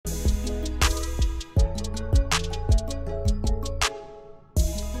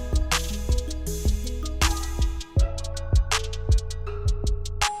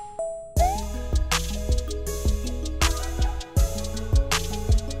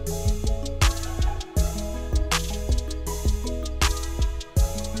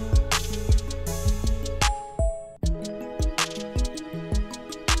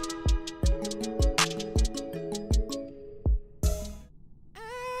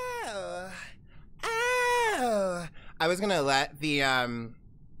I was gonna let the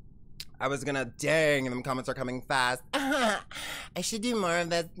dang, them comments are coming fast. I should do more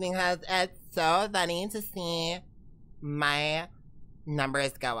of this because it's so funny to see my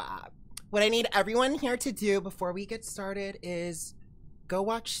numbers go up. What I need everyone here to do before we get started is go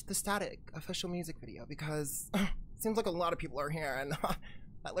watch the Static official music video, because it seems like a lot of people are here, and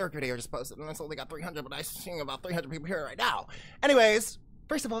that lyric video just posted and it's only got 300, but I see about 300 people here right now. Anyways,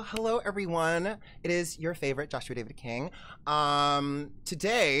 first of all, hello everyone. It is your favorite Joshua David King.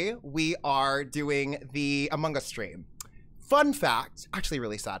 Today we are doing the Among Us stream. Fun fact, actually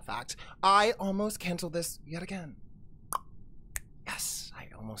really sad fact, I almost canceled this yet again. Yes, I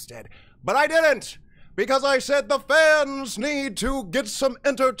almost did. But I didn't! Because I said the fans need to get some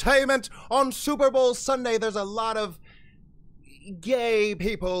entertainment on Super Bowl Sunday. There's a lot of gay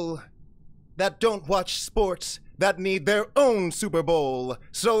people that don't watch sports that need their own Super Bowl.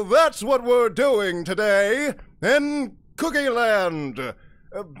 So that's what we're doing today in Cookie Land.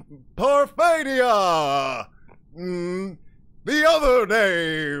 Parfadia. The other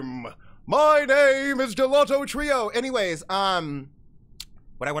name. My name is Gelato Trio. Anyways,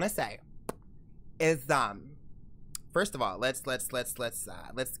 what I want to say is, first of all, let's get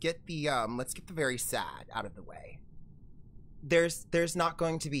the very sad out of the way. There's not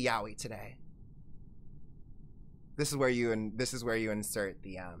going to be yaoi today. This is where you insert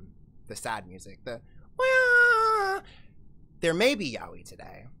the sad music. There may be yaoi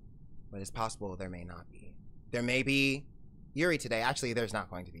today, but it's possible there may not be. There may be Yuri today. Actually, there's not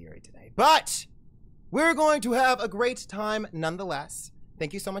going to be Yuri today, but we're going to have a great time nonetheless.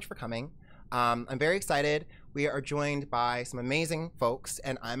 Thank you so much for coming. I'm very excited. We are joined by some amazing folks,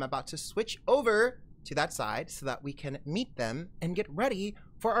 and I'm about to switch over to that side so that we can meet them and get ready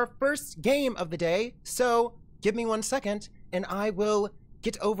for our first game of the day. So give me 1 second, and I will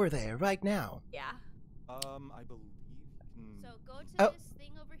get over there right now. Yeah. I believe. So go to this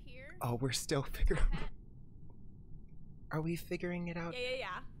thing over here. Oh, we're still figuring. Are we figuring it out? Yeah.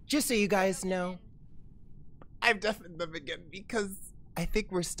 Just so you guys know, I've definitely them again because I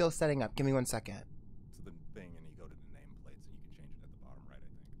think we're still setting up. Give me 1 second. To the thing, and you go to the nameplates, and you can change it at the bottom right, I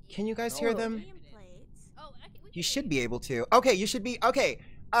think. Can you guys hear them? Oh, You should be able to. Okay, you should be. Okay.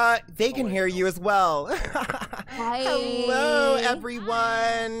 They can hear you as well. Hi. Hello,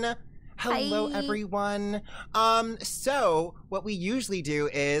 everyone. Hi. Hello, everyone. So what we usually do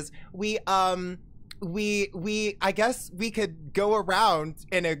is I guess we could go around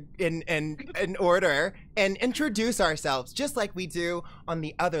in order and introduce ourselves just like we do on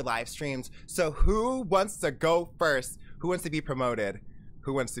the other live streams. So who wants to go first? Who wants to be promoted?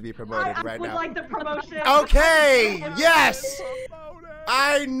 Who wants to be promoted right now? I would like the promotion. Okay, yes!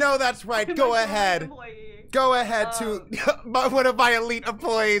 I know that's right. Go ahead. Go ahead to one of my elite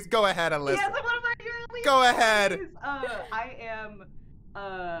employees. Go ahead, Alyssa. Yes, I'm one of my elite Go ahead. I am,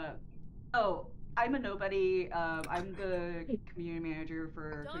 I'm a nobody. I'm the community manager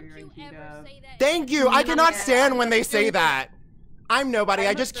for don't you ever say that. Thank you. I cannot stand when they say that. I'm nobody.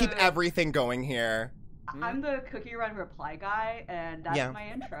 I I'm just keep the- everything going here. I'm the cookie run reply guy, and that's Yeah.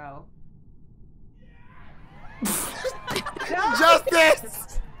 my intro.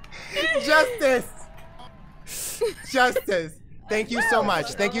 Justice! Justice! Justice! Thank you so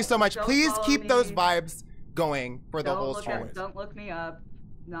much. Thank you so much. Don't Please follow keep those me. vibes going for the whole stream. Don't look me up.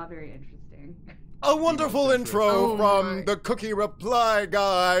 Not very interesting. A wonderful intro from the cookie reply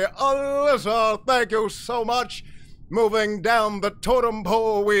guy, Alyssa. Thank you so much. Moving down the totem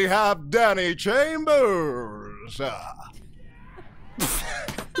pole, we have Danny Chambers.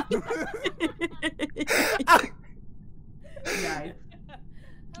 Nice.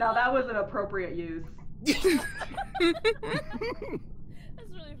 Now that was an appropriate use. That's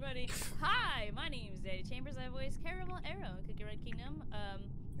really funny. Hi, my name is Danny Chambers. I voice Caramel Arrow in Cookie Run Kingdom.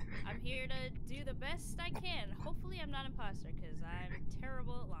 I'm here to do the best I can. Hopefully I'm not imposter, because I'm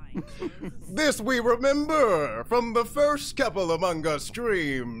terrible at lying. So This we remember from the first couple Among Us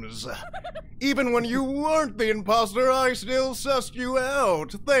streams. Even when you weren't the imposter, I still sussed you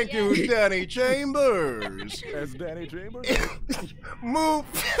out. Thank you, Danny Chambers. As Danny Chambers? Move.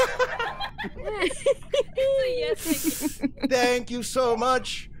 yes, Thank you so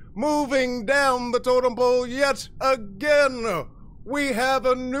much. Moving down the totem pole yet again, we have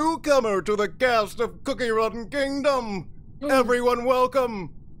a newcomer to the cast of Cookie Run Kingdom. Everyone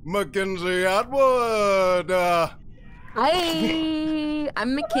welcome, Mackenzie Atwood. Hi,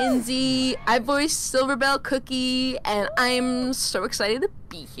 I'm Mackenzie. I voice Silverbell Cookie, and I'm so excited to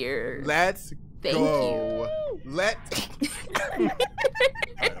be here. Let's Thank go. you.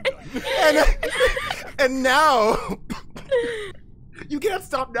 And now, you can't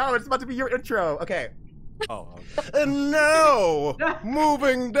stop now. It's about to be your intro. Okay. Oh, okay. And now,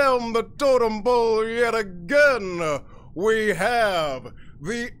 moving down the totem pole yet again, we have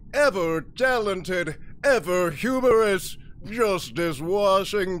the ever-talented, ever-humorous Justice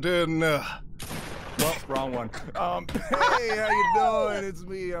Washington. Well, wrong one. Hey, how you doing? It's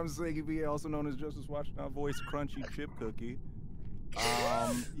me. I'm Ziggy B, also known as Justice Washington. I voice Crunchy Chip Cookie.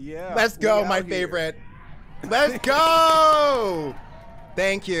 Yeah. Let's go, my favorite. Let's go!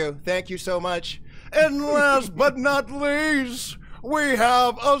 Thank you so much. And last but not least, we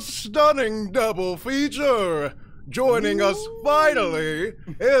have a stunning double feature. Joining us finally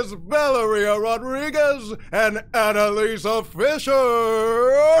is Valeria Rodriguez and Annalisa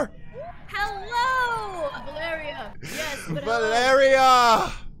Fisher. Hello, Valeria. Yes, but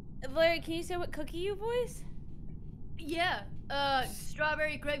Valeria. Valeria, can you say what cookie you voice? Yeah,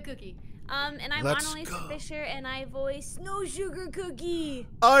 strawberry crepe cookie. And I'm Let's Annalisa go. Fisher, and I voice No Sugar Cookie.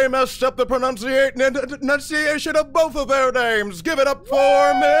 I messed up the pronunciation of both of their names. Give it up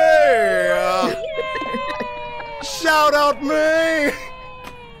for me. Shout out me.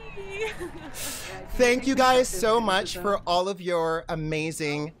 Thank you guys so much for all of your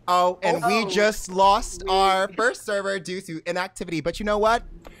amazing. We just lost our first server due to inactivity. But you know what?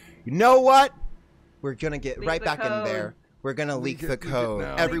 We're gonna get right back in there. We're gonna leak the code.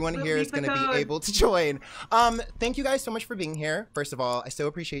 Everyone here is gonna be able to join. Thank you guys so much for being here. First of all, I so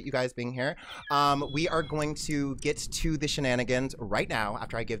appreciate you guys being here. We are going to get to the shenanigans right now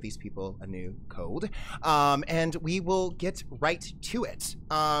after I give these people a new code. And we will get right to it.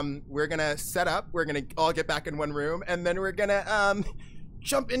 We're gonna set up, we're gonna all get back in one room, and then we're gonna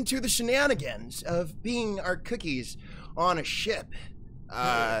jump into the shenanigans of being our cookies on a ship.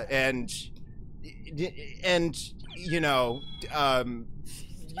 And you know,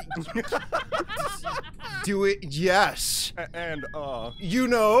 do it, yes. And you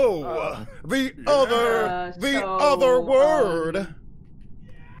know, the other word.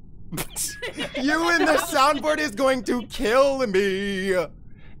 You and the soundboard is going to kill me.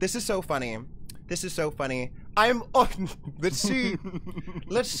 This is so funny. This is so funny. I'm. Oh, let's see.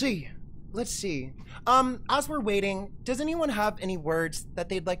 Let's see. Let's see. As we're waiting, does anyone have any words that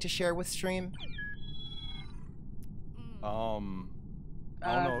they'd like to share with stream? I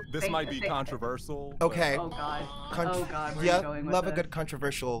don't know. This might be controversial. Okay. Oh god. Oh god. Where are yeah, you going with love a this? good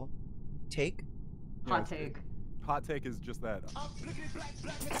controversial take. Hot take. Hot take is just that.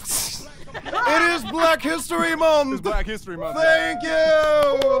 It is Black History Month. It's Black History Month. Thank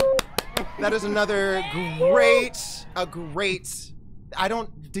you. That is another great.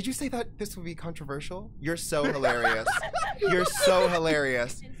 Did you say that this would be controversial? You're so hilarious. You're so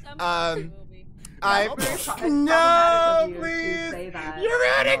hilarious. In some cases it will be. No, you to please. say that. You're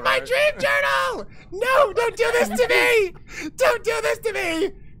ruining my dream journal. No, don't do this to me. Don't do this to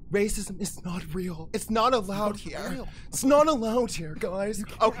me. Racism is not real. It's not allowed here. It's not allowed here, guys.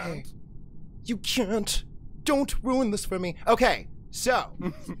 Okay. You can't. Don't ruin this for me. Okay, so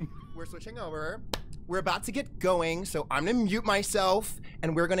we're switching over. We're about to get going, so I'm gonna mute myself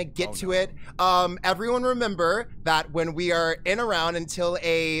and we're gonna get to it. Everyone remember that when we are in a round until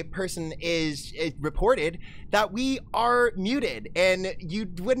a person is reported, that we are muted, and you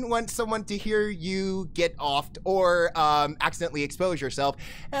wouldn't want someone to hear you get offed or accidentally expose yourself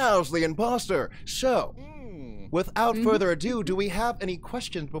as the imposter. So, without further ado, do we have any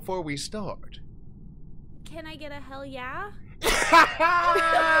questions before we start? Can I get a hell yeah?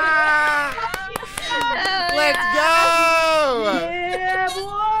 Let's go! Yeah,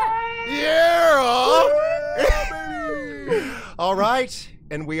 boy! Yeah! All right,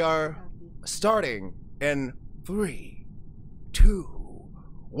 and we are starting in 3, 2,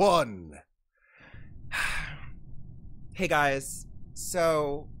 1. Hey guys,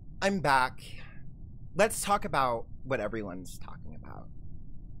 so I'm back. Let's talk about what everyone's talking about.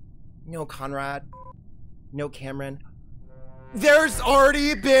 No Conrad, no Cameron. There's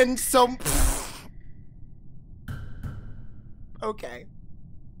already been some. Okay.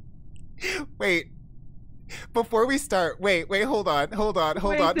 Wait. Before we start, wait, hold on.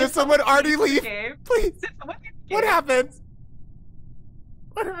 Wait, Did someone already leave? game? Please. Did someone leave the What game? happened?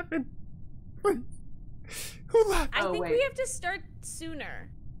 What happened? Please. Who left? I Oh, think wait. we have to start sooner.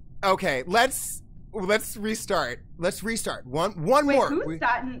 Okay, let's restart. Let's restart. One Wait, more. who's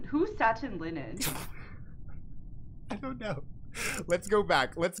satin linen? I don't know. Let's go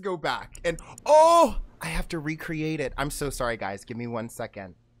back. And oh, I have to recreate it. I'm so sorry, guys. Give me 1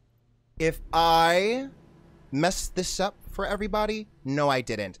 second. If I messed this up for everybody, no, I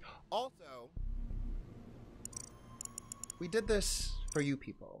didn't. Also, we did this for you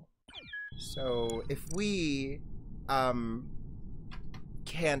people. So if we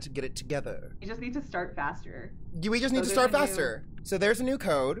can't get it together. You just need to start faster. We just need to there's start a new- faster. So there's a new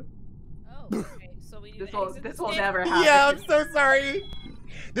code. Oh, okay. So we need This to will exit this the will game. never happen. Yeah, I'm so sorry.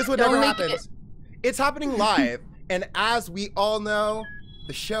 This would Don't never make happen. it. It's happening live, and as we all know,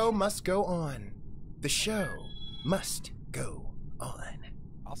 the show must go on. The show must go on.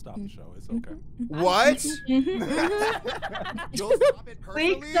 I'll stop the show. It's okay. What? You'll stop it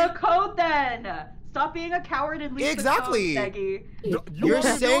Leak personally? the code then. Stop being a coward and leak Exactly. the code, Peggy. You're want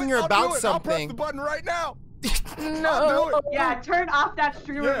me to saying do it? you're I'll about do it. I'll press something. the button right now. No. Yeah, turn off that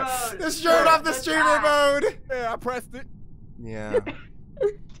streamer Yeah. mode. Let's turn off the That's streamer bad. mode. Yeah, I pressed it. Yeah.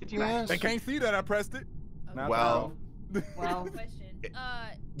 Did you Yes. They can't see that I pressed it. Not Well. Well, Question.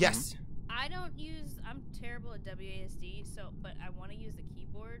 Yes. I don't use. I'm terrible at WASD. But I want to use the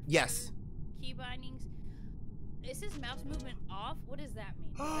keyboard. Yes. For key bindings. It says mouse movement off. What does that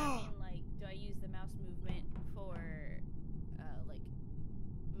mean? Does that mean like, do I use the mouse movement for, like,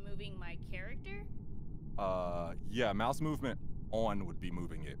 moving my character? Yeah, mouse movement on would be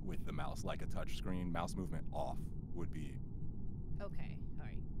moving it with the mouse, like a touch screen. Mouse movement off would be Okay. All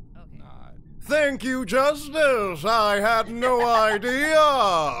right. Okay. not. Thank you, Justice. I had no idea.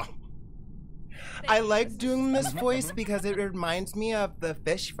 I like doing this voice because it reminds me of the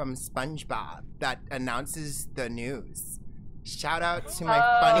fish from SpongeBob that announces the news. Shout out to my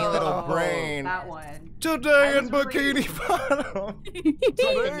funny little brain. That one. Today I in was really- Bikini Bottom.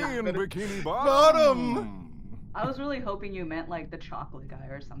 Today in Bikini Bottom. I was really hoping you meant like the chocolate guy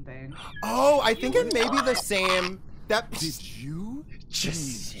or something. Oh, I think it may be the same. That Did you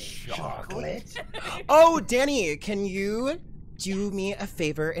just eat say chocolate? Oh, Danny, can you do me a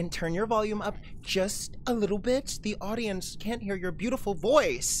favor and turn your volume up just a little bit? The audience can't hear your beautiful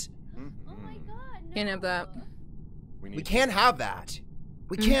voice. Oh my god. No. Can't have that. We can't have that.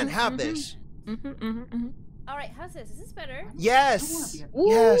 We can't have this. All right. How's this? Is this better? Yes. I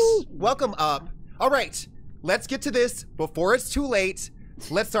Yes. Woo! Welcome up. All right. Let's get to this before it's too late.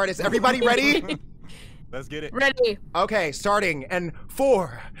 Let's start. Is everybody ready? Let's get it. Ready. Okay, starting in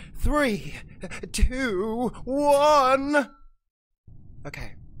 4, 3, 2, 1.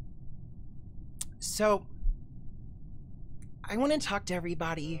 Okay. So, I want to talk to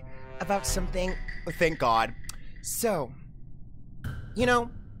everybody about something. Oh, thank God. So, you know,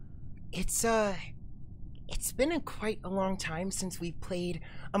 it's been quite a long time since we played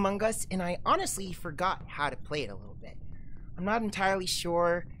Among Us, and I honestly forgot how to play it a little bit. I'm not entirely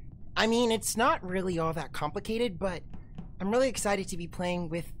sure. I mean, it's not really all that complicated, but I'm really excited to be playing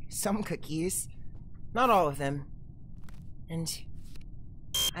with some cookies. Not all of them. And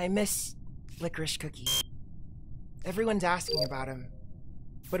I miss Licorice Cookie. Everyone's asking about him.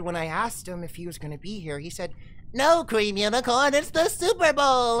 But when I asked him if he was going to be here, he said, "No, Cream Unicorn, it's the Super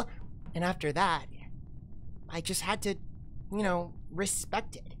Bowl!" And after that, I just had to, you know,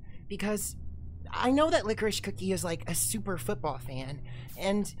 respect it. Because I know that Licorice Cookie is like a super football fan,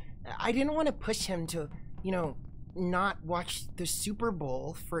 and I didn't want to push him to, you know, not watch the Super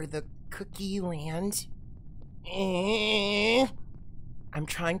Bowl for the Cookie Land. I'm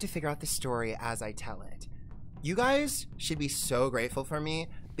trying to figure out the story as I tell it. You guys should be so grateful for me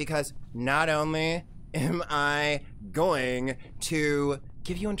because not only am I going to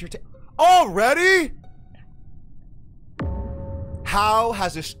give you Already? How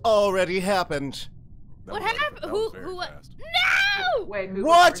has this already happened? What happened? Who? What? Fast. No! Wait, who's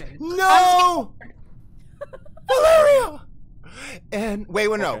What? recording? No! Valeria! And wait,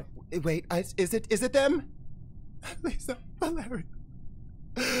 no. Wait, is it them? Lisa, Valeria.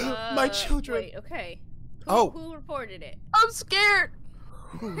 My children. Wait, okay. Who reported it? I'm scared.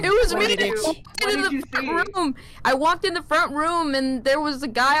 It was me. What did I it- walked What in did the you front see? room. I walked in the front room and there was a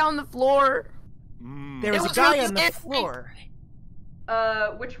guy on the floor. There was It a was guy really on the scary. floor.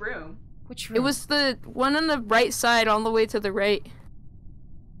 Which room? Which room? It was the one on the right side, all the way to the right.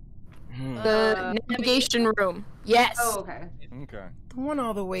 The navigation room. Yes. Oh, okay. Okay. the one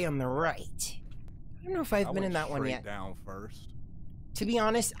all the way on the right. I don't know if I've been went in that one straight yet. Down first. To be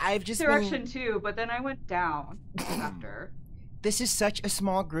honest, I've just Direction been... too, but then I went down after. This is such a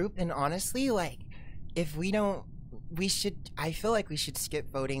small group, and honestly, like, if we don't... We should... I feel like we should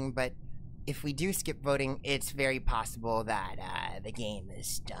skip voting, but if we do skip voting, it's very possible that the game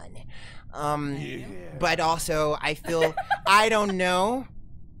is done. Yeah. But also, I feel... I don't know.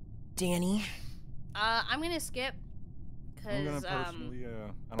 Danny? I'm gonna skip. I'm gonna Cause personally,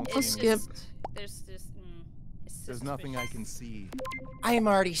 I don't I'll see skip. There's just it's There's nothing I can suspicious. see. I am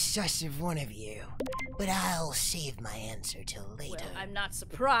already sus of one of you, but I'll save my answer till later. Well, I'm not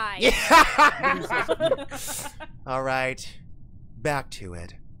surprised. Yeah. All right, back to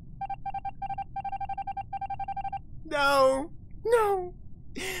it. No, no,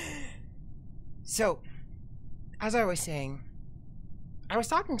 So, as I was saying, I was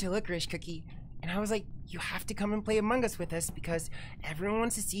talking to Licorice Cookie, and I was like, you have to come and play Among Us with us because everyone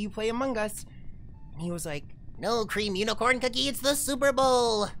wants to see you play Among Us. And he was like, no, Cream Unicorn Cookie, it's the Super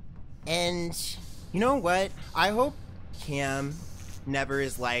Bowl. And you know what? I hope Cam never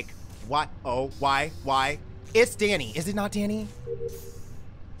is like, what? Oh, why? It's Danny. Is it not Danny?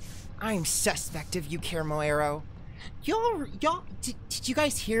 I'm suspect of you, Caramel Arrow. Y'all, did you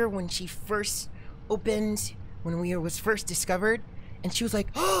guys hear when she first opened, when we was first discovered? And she was like,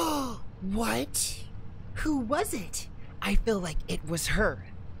 oh, what? Who was it? I feel like it was her.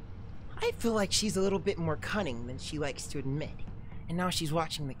 I feel like she's a little bit more cunning than she likes to admit. And now she's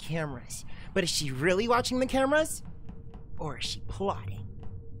watching the cameras. But is she really watching the cameras? Or is she plotting?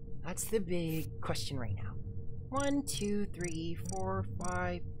 That's the big question right now. 1, 2, 3, 4,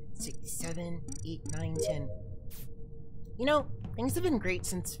 5, 6, 7, 8, 9, 10. You know, things have been great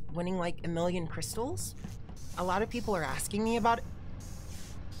since winning like 1,000,000 crystals. A lot of people are asking me about it.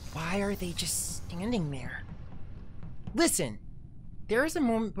 Why are they just standing there? Listen, there was a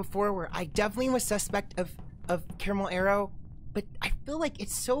moment before where I definitely was suspect of Caramel Arrow, but I feel like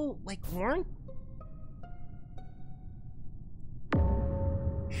it's so, like, Lauren?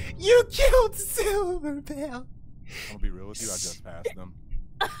 You killed Silverbell! I'll be real with you, I just passed them.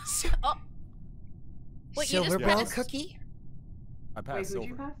 Wait, you just Silverbell passed? Cookie? I passed Wait, who'd Silver.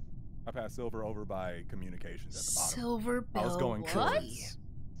 you pass? I passed Silver over by communications at the bottom. Silverbell I was going Cookie. towards.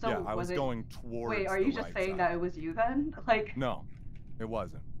 So Yeah, I was it... going towards. Wait, are the you just right saying side. that it was you then? Like, No, it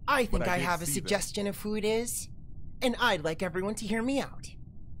wasn't. I think But I I did have a see them. suggestion of who it is, and I'd like everyone to hear me out.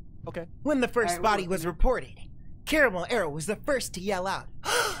 Okay. When the first Alright, what body was was it? reported, Caramel Arrow was the first to yell out,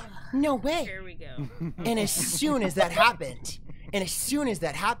 no way! Here we go. And as soon as that happened,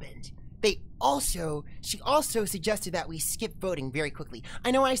 she also suggested that we skip voting very quickly. I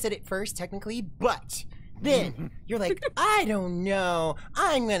know I said it first, technically, but then you're like, I don't know,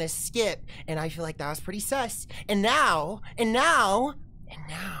 I'm gonna skip. And I feel like that was pretty sus. And now,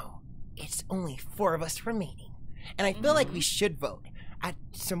 it's only 4 of us remaining. And I feel like we should vote at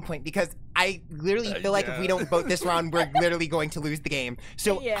some point because I literally feel like if we don't vote this round, we're literally going to lose the game.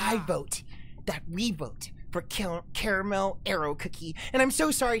 So Yeah. I vote that we vote for Caramel Arrow Cookie. And I'm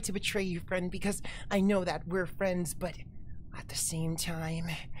so sorry to betray you, friend, because I know that we're friends, but at the same time,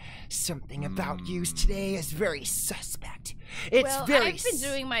 something about you today is very suspect. It's Well, very I've been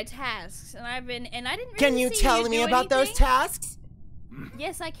doing my tasks, and I didn't really Can you see tell you me do about those anything. tasks?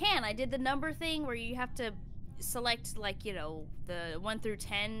 Yes, I can. I did the number thing where you have to select, like, you know, the 1 through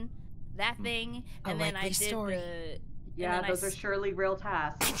 10, that thing, A and then I likely did story. the. yeah, and then those are surely real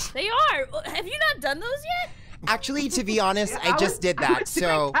tasks. They are. Have you not done those yet? Actually, to be honest, Yeah, I just did I that. was doing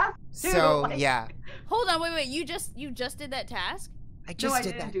So, tasks too, like- yeah, Hold on, wait. You just did that task? I No, just I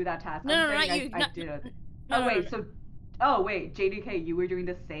did didn't that. do that task. No, I'm no, saying not you, I not- did it. no, Oh no, wait, no. JDK, you were doing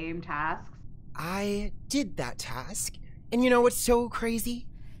the same tasks. I did that task. And you know what's so crazy?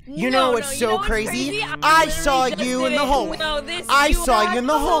 You No, know what's no, you so know what's crazy? I I literally saw just you did in the it. hallway. No, this I you saw you in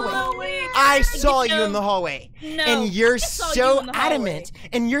the hallway. absolutely- I saw No. you in the hallway. No, And you're I saw you so in the hallway. adamant.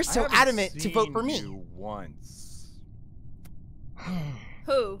 And you're I so haven't adamant to vote for seen me. You once.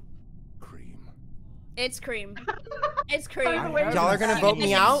 Who? Cream. It's Cream. It's Cream. By the way, Y'all are gonna vote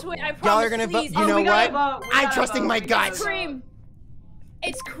me I out? swear- I Y'all are promise, gonna vote. please. You know we gotta what? vote, we I'm gotta trusting vote, my we gotta guts. vote. Cream.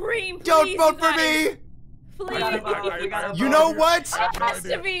 It's Cream. Don't please, vote you for guys. me. We gotta Please. vote, we gotta You vote. know what? It has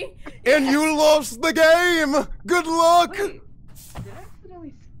to be. And you lost the game. Good luck. Wait, did I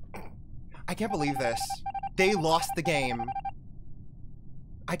accidentally? I can't believe this. They lost the game.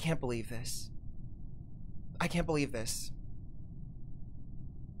 I can't believe this. I can't believe this.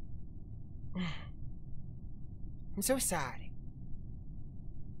 I'm so sad.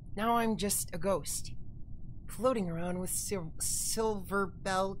 Now I'm just a ghost. Floating around with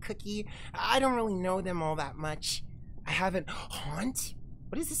Silverbell Cookie. I don't really know them all that much. I haven't... Haunt?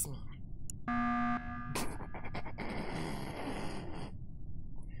 What does this mean?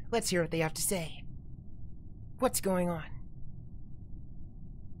 Let's hear what they have to say. What's going on?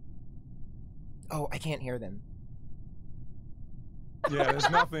 Oh, I can't hear them. Yeah, there's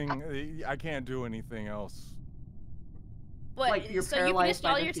nothing. I can't do anything else. What? Like, you're so you paralyzed finished by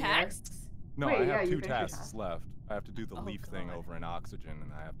all the your fear? tasks? No, Wait, I yeah, have you 2 finished your tasks task. left. I have to do the Oh, leaf thing God. over in oxygen,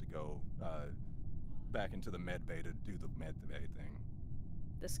 and I have to go back into the med bay to do the med bay thing.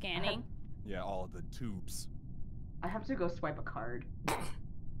 The scanning? Yeah, all of the tubes. I have to go swipe a card.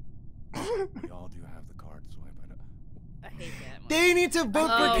 We all do have the card swipe. I know. I hate that one. They need to vote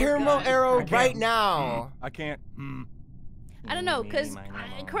Oh, for Caramel God. Arrow I can't. right now. I can't. I don't know, because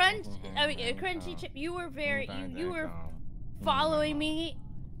Crunchy Chip, you were very, you were following me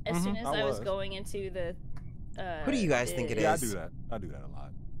as soon as I I was was. going into the. Who do you guys think it Yeah, I is? do that. I do that a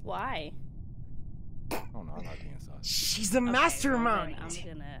lot. Why? I don't know. I like being sus. She's the Okay, well, then mastermind. I'm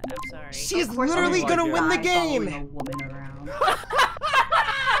sorry. She's Of course literally I'm gonna like win the guy following game. a woman around.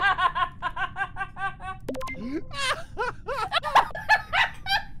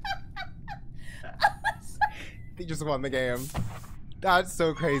 They just won the game. That's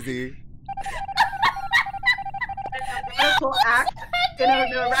so crazy. Radical act.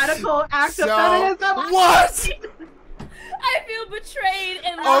 The radical act of So, feminism. what? I feel betrayed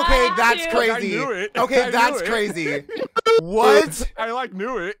and Okay, lied that's to. crazy. I knew it. Okay, I knew that's it. crazy. What? I like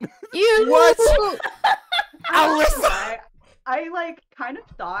knew it. You What? I Alyssa. like kind of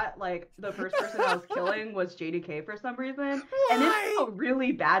thought like the first person I was killing was JDK for some reason, and Why? it felt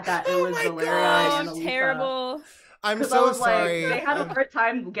really bad that it Oh was my Valeria gosh. and Oh, Elisa. terrible. I'm 'Cause so I was sorry. like, they had a hard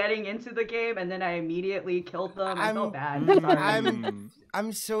time getting into the game, and then I immediately killed them. I I'm- felt bad. Mm.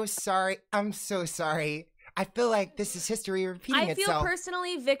 I'm so sorry. I'm so sorry. I feel like this is history repeating I feel itself.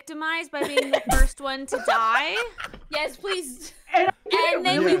 personally victimized by being the first one to die. Yes, please. And And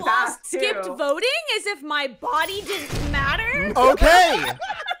then really you all fast, skipped too. voting as if my body didn't matter. Okay. They had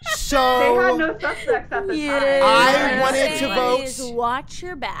So no suspects at the Yeah. time. I What wanted I'm to saying vote. is watch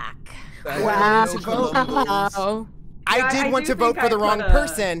your back. Wow. To vote. Wow. I Yeah, did I want do to vote think for I the wrong coulda-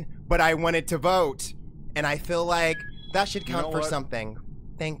 person, but I wanted to vote. And I feel like that should You count know for what? something.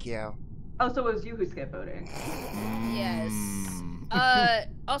 Thank you. Oh, so it was you who skipped voting. Yes. Mm.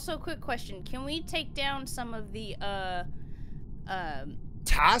 Also, quick question: can we take down some of the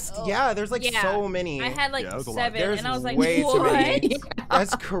Task? Oh, Yeah, there's like yeah. so many. I had like Yeah, that was a lot. 7, There's and I was like, way too what? many.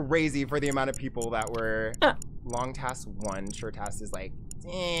 That's crazy for the amount of people that were. Long task 1, short task is like,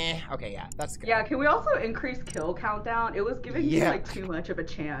 okay, yeah, that's good. Yeah, can we also increase kill countdown? It was giving me Yeah. like too much of a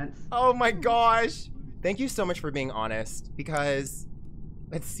chance. Oh my gosh. Thank you so much for being honest, because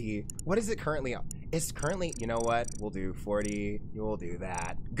let's see. What is it currently? It's currently, you know what? We'll do 40. You'll do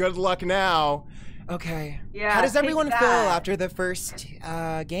that. Good luck now. Okay. Yeah. How does take everyone feel that. after the first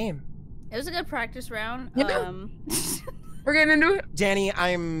game? It was a good practice round. Yeah. We're getting into it. Danny,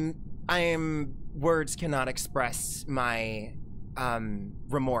 I'm words cannot express my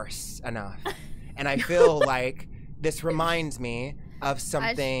remorse enough. And I feel like this reminds me of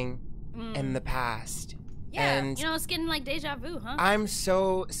something in the past. Yeah, And you know, it's getting like deja vu, huh? I'm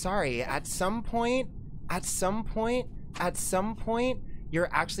so sorry. At some point, you're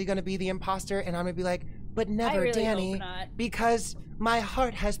actually gonna be the imposter, and I'm gonna be like, but I never, really Danny, hope not. because my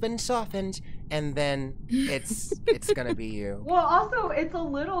heart has been softened, and then it's gonna be you. Well, also, it's a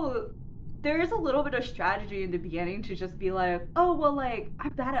little. There is a little bit of strategy in the beginning to just be like, oh, well, like,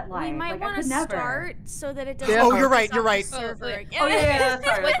 I'm bad at life. We might like, I want to could never. start so that it doesn't. Oh, you're focus right, on you're the right. server. Oh, yeah,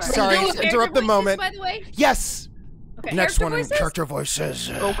 sorry. Sorry Do to interrupt the character voices, moment. By the way, Yes. okay. Next character one, voices? character voices.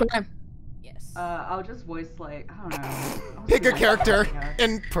 Okay. Yes. I'll just voice, like, I don't know. I'll Pick do a my character best, yeah.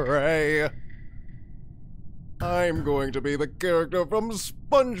 and pray. I'm going to be the character from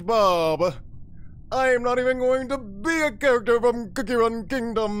SpongeBob. I'm not even going to be a character from Cookie Run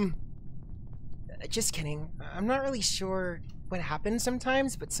Kingdom. Just kidding. I'm not really sure what happens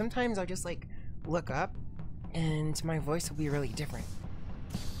sometimes, but sometimes I'll just like look up and my voice will be really different.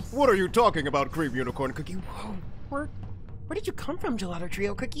 What are you talking about, Cream Unicorn Cookie? Whoa, where did you come from, Gelato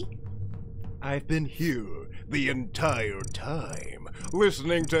Trio Cookie? I've been here the entire time,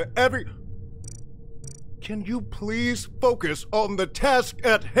 listening to every... Can you please focus on the task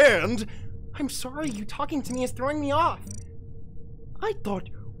at hand? I'm sorry, you talking to me is throwing me off. I thought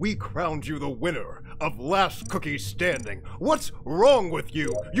we crowned you the winner of Last Cookie Standing. What's wrong with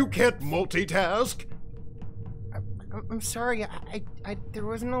you? You can't multitask? I'm sorry, there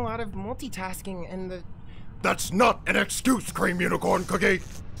wasn't a lot of multitasking in the... That's not an excuse, Cream Unicorn Cookie!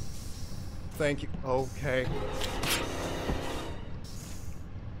 Thank you. Okay.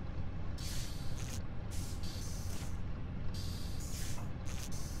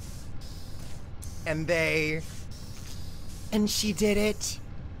 And she did it.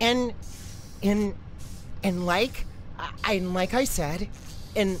 And like I said,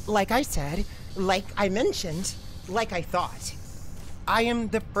 like I mentioned, like I thought, I am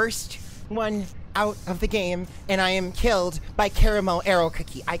the first one out of the game, and I am killed by Caramel Arrow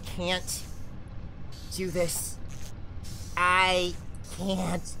Cookie. I can't do this. I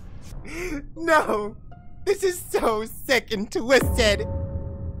can't. No! This is so sick and twisted!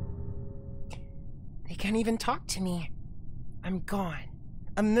 They can't even talk to me. I'm gone.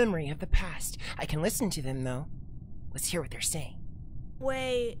 A memory of the past. I can listen to them, though. Let's hear what they're saying.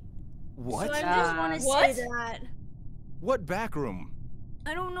 Wait. What? So I just want to What? say that. What back room?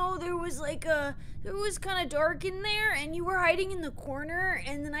 I don't know, there was kind of dark in there, and you were hiding in the corner,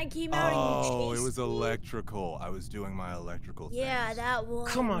 and then I came out and you chased Oh, it was me. electrical. I was doing my electrical thing. Yeah, that one.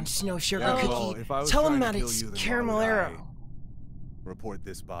 Come on, Snow Sugar Yeah, Cookie. well, if I was Tell him trying to that kill it's you, then why Caramel would I Arrow. Report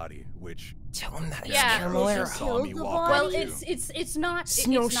this body, which Tell him that it's Yeah, Caramel we Arrow. just saw me killed the walk body? up Well, to. it's not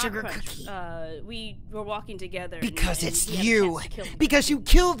Snow it's not Sugar Crunch. Cookie. We were walking together. Because and it's he had a you. chance to kill me. Because you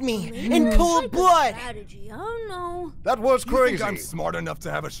killed me in It's cold like a blood. strategy. I don't know. That was You think crazy. I'm smart enough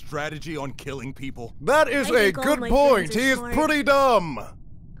to have a strategy on killing people? That is I a think all good my point. friends are He is smart. pretty dumb.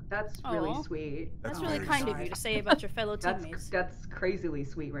 That's really Aw. sweet. That's That's really very kind of sweet. you to say about your fellow That's teammates. that's crazily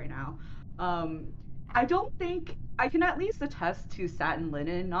sweet right now. I don't think I can at least attest to Satin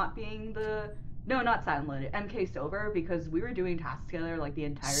Linen not being not Satin Linen, MK Silver, because we were doing tasks together like the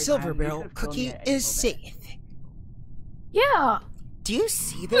entire Silver time. You Barrel could've killed me Cookie at any is moment. safe. Yeah. Do you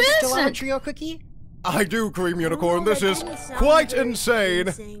see this, Who is Gelato it? Trio Cookie? I do, Cream Unicorn. Oh, This that is kinda sounds quite very insane.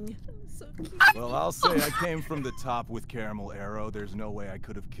 convincing. So cute. Well, I'll say I came from the top with Caramel Arrow. There's no way I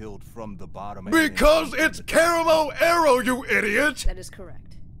could have killed from the bottom. and Because then- it's Caramel Arrow, you idiot! That is correct.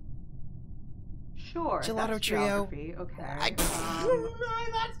 Sure. Gelato that's Trio. geography, okay.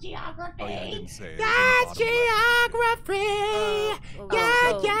 That's geography. Oh, yeah, I didn't say it. It was in the That's bottom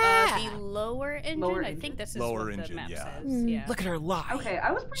left. geography. The lower engine. Lower I engine? think this is Lower what the engine, map yeah. says. Yeah. Look at her lie. Okay,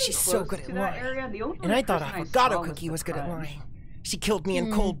 I was pretty She's close so good at to that lying. area. The only And I thought person Affogato saw Cookie the was good at crunch. lying. She killed me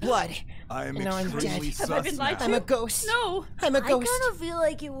in cold blood. I am And now I'm extremely dead. sus Have I been lied now. I'm a ghost. No. I'm a I ghost. kind of feel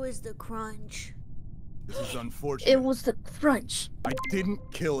like it was the crunch. This is unfortunate. It was the crunch. I didn't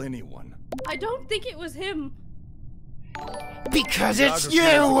kill anyone. I don't think it was him. Because it's Geography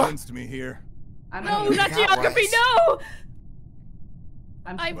is you. against me here. I'm No, gonna- not that geography. was- No.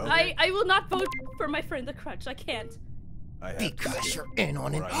 I'm Well, I will not vote for my friend the Crunch. I can't. I have Because to. you're in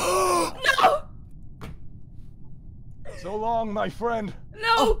on it. No. So long, my friend.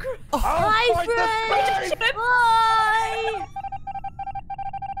 No. I'll Bye, fight the friend. snake! Bye.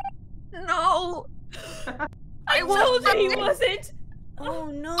 No. I told you he wasn't. Oh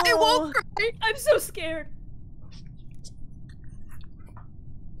no. I won't cry. I'm so scared.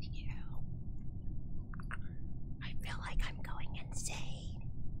 I feel like I'm going insane.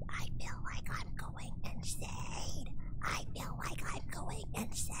 I feel like I'm going insane. I feel like I'm going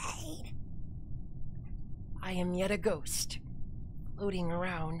insane. I am yet a ghost, floating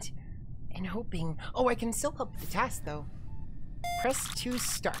around and hoping. Oh, I can still help the task though. Press to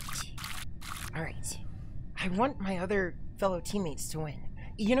start. Alright. I want my other fellow teammates to win.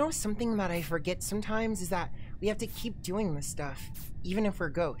 You know, something that I forget sometimes is that we have to keep doing this stuff, even if we're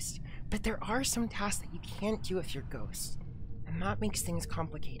ghosts. But there are some tasks that you can't do if you're ghost, and that makes things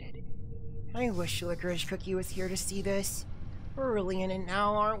complicated. I wish Licorice Cookie was here to see this. We're really in it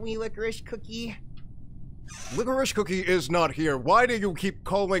now, aren't we, Licorice Cookie? Licorice Cookie is not here. Why do you keep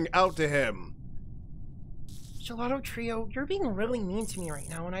calling out to him? Gelato Trio, you're being really mean to me right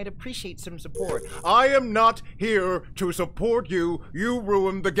now, and I'd appreciate some support. I am not here to support you. You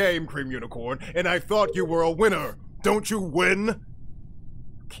ruined the game, Cream Unicorn, and I thought you were a winner. Don't you win?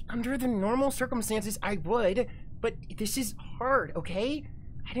 Okay, under the normal circumstances, I would, but this is hard, okay?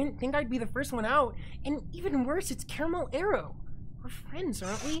 I didn't think I'd be the first one out, and even worse, it's Caramel Arrow. We're friends,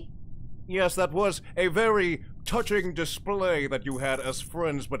 aren't we? Yes, that was a very touching display that you had as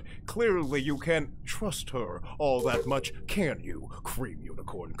friends, but clearly you can't trust her all that much, can you, Cream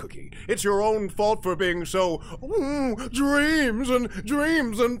Unicorn Cookie? It's your own fault for being so, dreams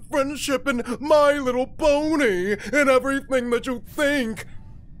and friendship and My Little Pony and everything that you think.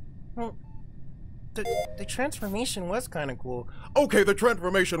 Well, the transformation was kind of cool. Okay, the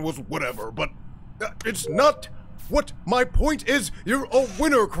transformation was whatever, but it's not what my point is. You're a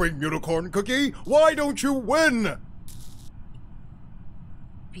winner, Cream Unicorn Cookie. Why don't you win?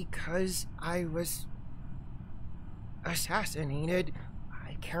 Because I was assassinated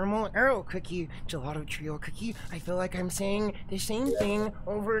by Caramel Arrow Cookie, Gelato Trio Cookie. I feel like I'm saying the same thing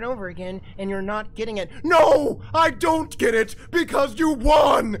over and over again, and you're not getting it. No, I don't get it because you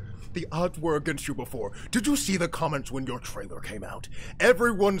won. The odds were against you before. Did you see the comments when your trailer came out?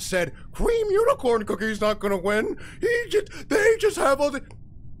 Everyone said, Cream Unicorn Cookie's not gonna win. They just have all the...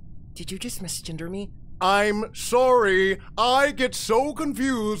 Did you just misgender me? I'm sorry. I get so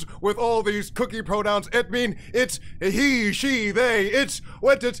confused with all these cookie pronouns. It's he, she, they. It's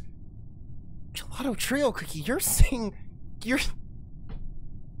what it's... Gelato Trio Cookie, you're saying...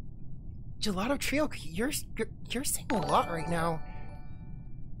 Gelato Trio Cookie, you're saying a lot right now.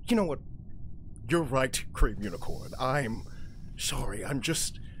 You know what? You're right, Cream Unicorn. I'm sorry. I'm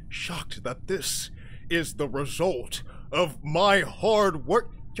just shocked that this is the result of my hard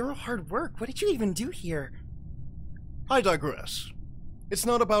work. Your hard work? What did you even do here? I digress. It's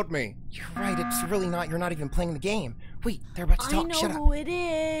not about me. You're right, it's really not. You're not even playing the game. Wait, they're about to I talk. know Shut up. who it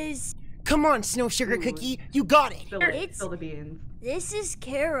is. Come on, Snow Sugar Ooh. Cookie. You got it. Spill the beans. This is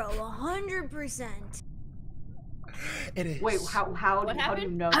Carol, 100%. It is. Wait, how do you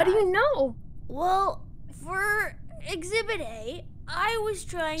happened? know How that? do you know? Well, for Exhibit A, I was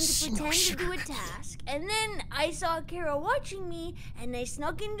trying to Snow pretend to sugar do a cookie. task, and then I saw Carol watching me, and I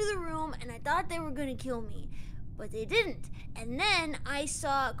snuck into the room, and I thought they were gonna kill me, but they didn't. And then I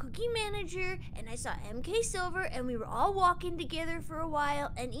saw Cookie Manager, and I saw MK Silver, and we were all walking together for a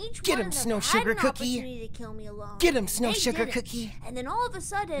while, and each Get one him, of them Snow had Sugar an Cookie. opportunity to kill me alone. Get him, and Snow they Sugar didn't. Cookie. And then all of a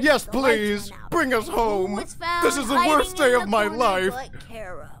sudden, Yes, the lights please. went out, Bring us and who home. was found This is the hiding worst in day the of my corner life. but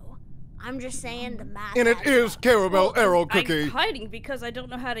Caro. I'm just saying the math. And it adds is up. Caramel Arrow I'm Cookie. hiding because I don't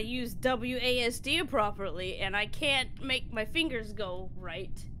know how to use WASD properly, and I can't make my fingers go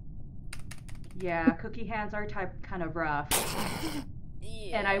right. Yeah, cookie hands are kind of rough.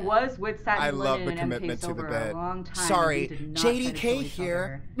 Yeah. And I was with Satin I love Linen the and MK commitment to the Silver bed. a long time. Sorry, and we did not try to JDK kill each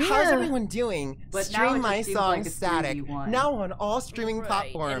here. other. How's Yeah. everyone doing? But now Stream it my just seems song like a Static. 3v1. Now on all streaming Right,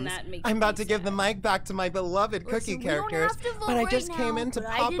 platforms. and that makes I'm about me to give the sad. mic back to my beloved Cookie Listen, we don't characters. have to vote But I right just came now, in to but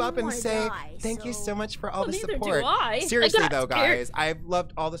I pop didn't up and wanna say die, thank you so much for all Well, the neither do support. I. Seriously I got though, scared. guys, I've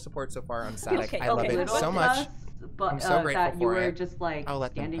loved all the support so far on Static. Okay, I love okay, it Little so to much. us, but I'm so grateful that you for were it. just like I'll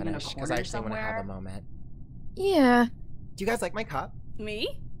let them standing in a finish because corner I actually want to have a somewhere. moment. Yeah. Do you guys like my cup?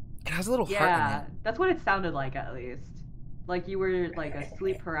 Me? It has a little heart Yeah, in it. that's what it sounded like at least. Like you were like a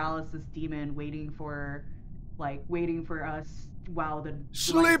sleep paralysis demon waiting for us while the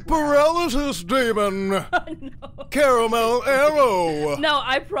Sleep lights were out. paralysis demon. No. Caramel Arrow. No,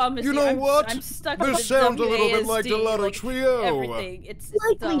 I promise You you. know I'm, what? I'm stuck This with sounds a little bit WASD, like Gelato like, Trio. Everything. It's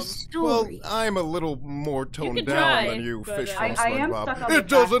Likely dumb. Well, story. I'm a little more toned can down try, than you, but, fish I from I am SpongeBob. stuck on the It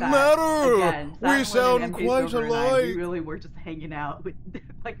doesn't fact matter. that, again, We Satin sound Linen, MK quite Silver and I, we alike. really were just hanging out with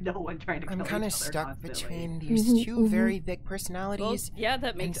like no one trying to kill I'm each kind other of stuck constantly. between these Mhm, two mhm. very big Well, personalities. yeah,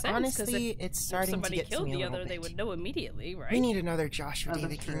 that makes and sense. 'cause honestly, if, it's if starting to somebody get to killed me a the little other, they bit. would know immediately, right? We need another Joshua Oh,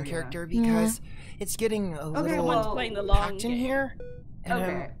 David that's King true, yeah. character because it's getting a Okay, little well, Someone's playing the long packed in game. here. And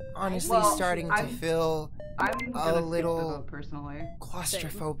Okay. I'm honestly Well, starting to I'm- feel I'm gonna skip little- the vote personally.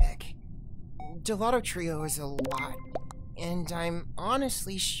 claustrophobic. Gelato Trio is a lot. And I'm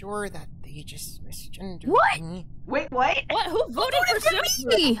honestly sure that they just misgendered What? me. Wait, what? What? Who voted for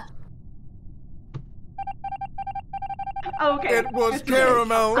Silver? Me. Okay. It was good to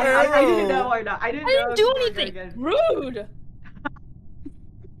know. Caramel I Arrow. didn't know or not. I didn't I didn't know do if you were anything. gonna get- Rude.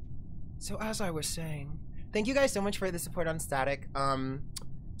 So as I was saying, thank you guys so much for the support on Static.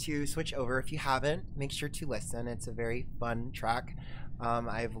 To switch over, if you haven't, make sure to listen. It's a very fun track.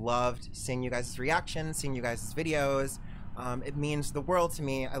 I've loved seeing you guys' reactions, seeing you guys' videos. It means the world to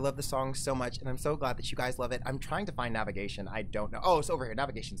me. I love the song so much, and I'm so glad that you guys love it. I'm trying to find navigation. I don't know. Oh, it's over here.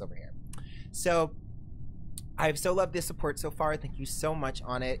 Navigation's over here. So I've so loved this support so far. Thank you so much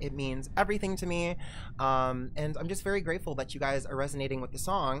on it. It means everything to me. And I'm just very grateful that you guys are resonating with the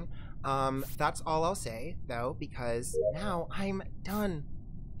song. That's all I'll say, though, because now I'm done.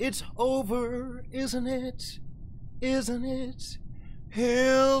 It's over, isn't it? Isn't it?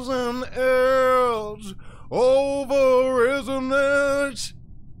 Hills and elves over, isn't it?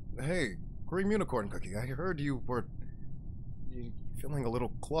 Hey, Green Unicorn Cookie, I heard you were feeling a little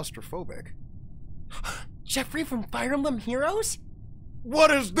claustrophobic. Jeffrey from Fire Emblem Heroes? What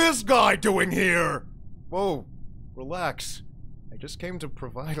is this guy doing here? Whoa, relax. I just came to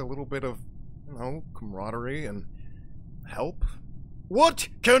provide a little bit of, camaraderie and help. What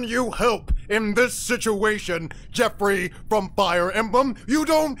can you help in this situation, Jeffrey from Fire Emblem? You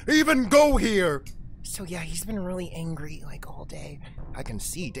don't even go here! So yeah, he's been really angry, like, all day. I can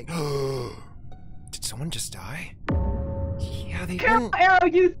see. Did someone just die? Yeah, they've Caramel been... Arrow,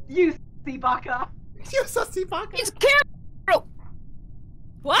 you see Baka. You sussy fucker. It's Carol.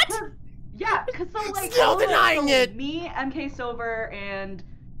 What? Yeah, because so like Still all of us, denying so it. Me, MK Silver, and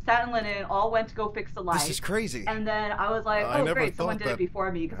Satin Linen all went to go fix the light. This is crazy. And then I was like, I oh never great, someone thought did it that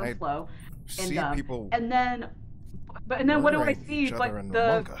before me because I'd I'm slow. See And people. And then what do I murdering see? each Like other in the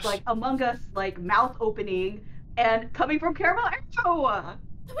Among Us. like Among Us like mouth opening and coming from Caramel Arrow.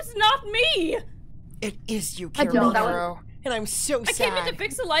 That was not me. It is you, I don't Caramel know. Arrow. And I'm so I sad. came in to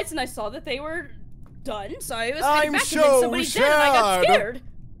fix the lights and I saw that they were done, so I was heading I'm back so and then somebody did and I got sad. scared.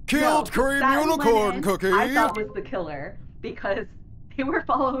 Killed No, Cream Satin Unicorn Linen, Cookie. I thought was the killer because they were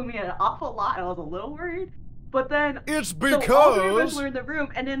following me an awful lot. I was a little worried. But then It's so all three of us because were in the room,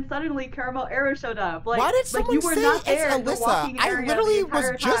 and then suddenly Caramel Arrow showed up. Like, Why did like someone you were say not it's there in the Alyssa? walking I area literally the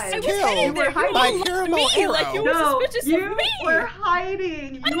entire was just time. I was killed heading there. by You all looked at Caramel me like you Arrow. were No, suspicious you of me. were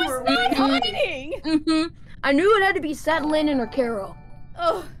hiding. I You was were not waiting. hiding. I knew it had to be Satin Linen or Carol.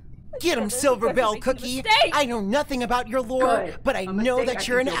 Oh. Get him, This is Silver Bell making a Cookie. mistake. I know nothing about your lore, Good. but I A know mistake that I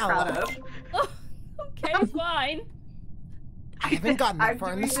you're an can feel proud ally. of. Oh, okay, fine. I haven't gotten that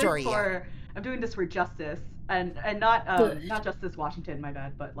far in the story yet. I'm doing this for justice, and not not Justice Washington, my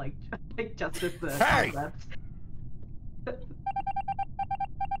bad, but like Justice the Hey! concept.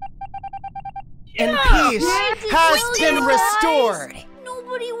 And peace Granted, has been guys, restored.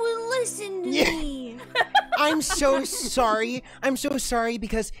 Nobody would listen to Yeah. me. I'm so sorry. I'm so sorry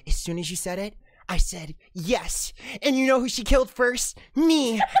because as soon as you said it, I said yes. And you know who she killed first?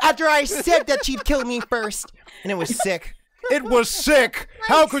 Me. After I said that she'd kill me first. And it was sick. It was sick!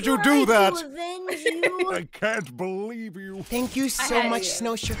 How could you do Tried that? to avenge you. I can't believe you. Thank you so had much, to.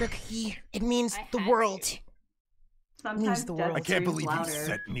 Snow Sugar Cookie. It means I the had world. to. Sometimes the death world. I can't screams believe you louder.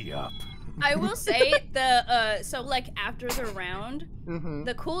 set me up. I will say the so like after the round, Mm-hmm.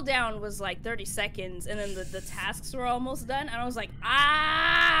 the cooldown was like 30 seconds, and then the tasks were almost done, and I was like,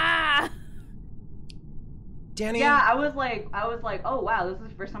 ah. Danny, Yeah, I was like, oh wow, this is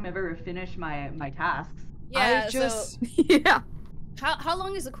the first time I've ever finished my tasks. Yeah. I just Yeah. So how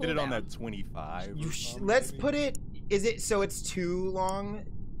long is the cooldown? Did it on that 25. or something, let's maybe? put it. Is it so it's too long,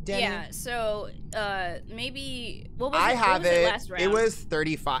 Danny? Yeah. So maybe what was I it? have what was it. last round? It was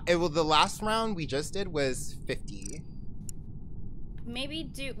 35. It was the last round we just did was 50. maybe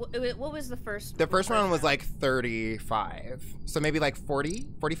do what was the first? The first round was like 35. So maybe like 40,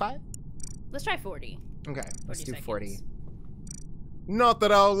 45? Let's try 40. Okay, let's 40 do seconds. 40. Not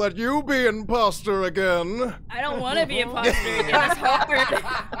that I'll let you be imposter again. I don't want to be imposter again. It's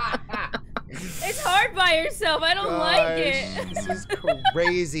hard. It's hard by yourself. I don't like it. This is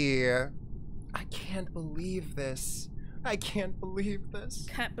crazy. I can't believe this. I can't believe this.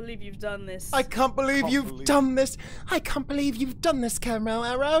 Can't believe you've done this. I can't believe Can't you've believe- done this. I can't believe you've done this, Caramel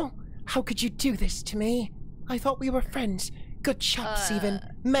Arrow. How could you do this to me? I thought we were friends. Good shots, even.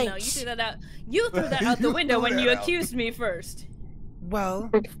 No, you Mates. threw that out. You threw that out the You window threw when that you out. accused me first. Well,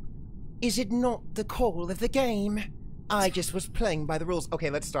 is it not the call of the game? I just was playing by the rules.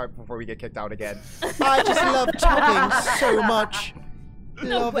 Okay, let's start before we get kicked out again. I just love talking so much.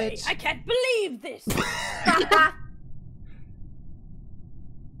 No Love way! it. I can't believe this.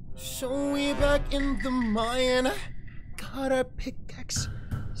 So we back in the mine. Got our pickaxe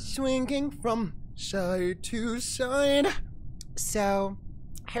swinging from side to side. So,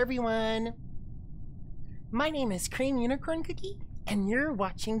 hi everyone. My name is Cream Unicorn Cookie, and you're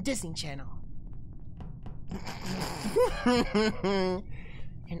watching Disney Channel.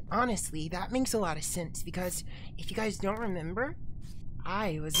 And honestly, that makes a lot of sense because if you guys don't remember,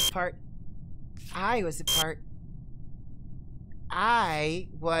 I was a part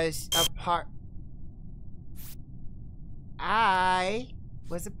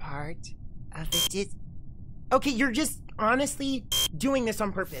of the Okay, you're just honestly doing this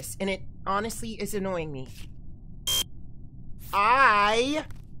on purpose, and it honestly is annoying me. I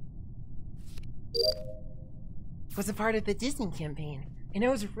was a part of the Disney campaign, and it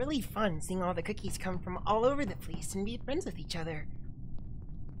was really fun seeing all the cookies come from all over the place and be friends with each other.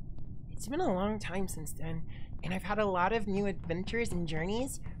 It's been a long time since then, and I've had a lot of new adventures and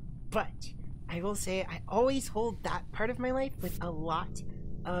journeys, but I will say I always hold that part of my life with a lot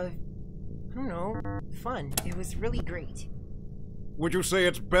of, I don't know, fun. It was really great. Would you say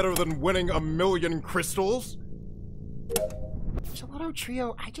it's better than winning 1,000,000 crystals? Gelato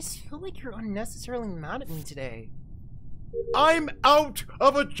Trio, I just feel like you're unnecessarily mad at me today. I'm out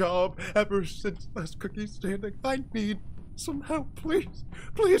of a job ever since last cookie standing. I need some help, please.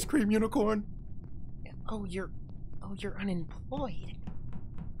 Please, Cream Unicorn. Oh, you're unemployed.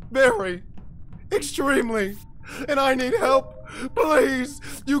 Very. Extremely. And I need help. Please.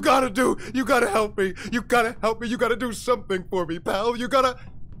 You gotta help me. You gotta help me. You gotta do something for me, pal. You gotta...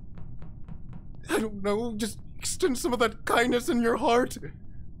 I don't know, just extend some of that kindness in your heart.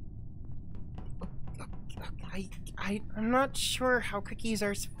 I'm not sure how cookies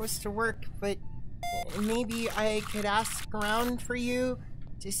are supposed to work, but maybe I could ask around for you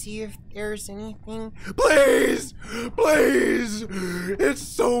to see if there's anything. Please! Please! It's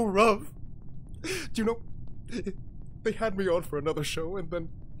so rough. Do you know, they had me on for another show, and then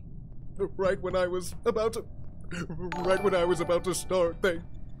right when I was about to start, the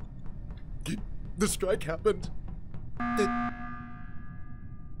strike happened.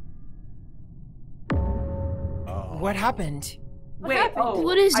 What happened? Wait, oh,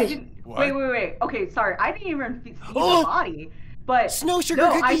 What is I it? didn't- What? Wait. Okay, sorry, I didn't even see the Oh! body. But Snow Sugar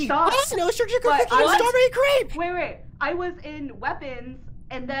no, Cookie! I saw. Snow Sugar But Cookie I and was- Strawberry Crepe! Wait. I was in weapons,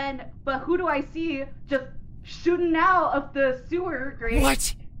 and then, but who do I see just shooting out of the sewer grate?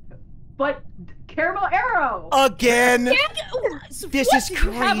 What? But Caramel Arrow. Again. So This what is do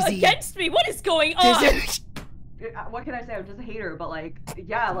you have crazy. against me? What is going on? What can I say? I'm just a hater, but like,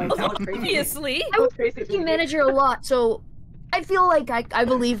 yeah, like that was crazy. Obviously. That was crazy. Team manager a lot, so I feel like I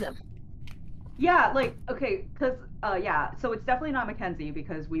believe them. Yeah, like okay, because yeah, so it's definitely not Mackenzie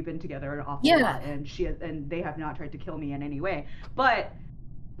because we've been together an awful Yeah. lot, and they have not tried to kill me in any way. But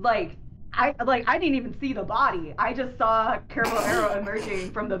like I didn't even see the body. I just saw Caramel Arrow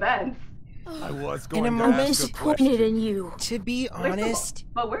emerging from the vents. I was In going a to moment, ask a Disappointed question. in you. To be honest,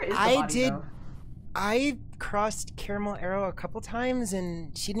 But where is the body, though? I crossed Caramel Arrow a couple times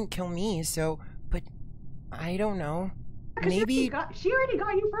and she didn't kill me, so, but I don't know. 'Cause Maybe, she already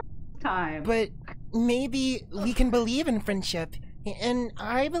got you first time. but maybe we can believe in friendship. And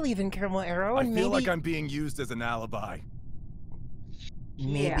I believe in Caramel Arrow, I and feel maybe, like I'm being used as an alibi.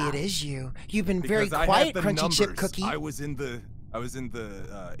 maybe Yeah. it is you. You've been very Because I had quiet, the Crunchy Chip numbers. Cookie. I was in the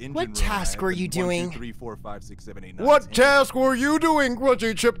engine What room. task I had were the you 1, 2, doing? 3, 4, 5, 6, 7, 8, 9, What 10. task were you doing,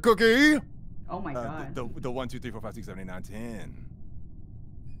 Crunchy Chip Cookie? Oh my god. The 1, 2, 3, 4, 5, 6, 7, 8, 9, 10.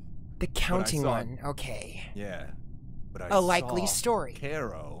 The counting saw- one, okay. Yeah. But I A likely saw story.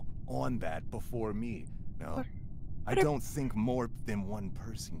 Caro on that before me. No. What- I don't think more than one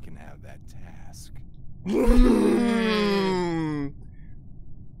person can have that task.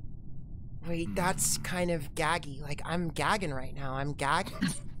 Wait, that's kind of gaggy. Like, I'm gagging right now. I'm gagging.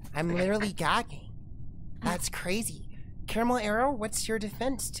 I'm literally gagging. That's crazy. Caramel Arrow, what's your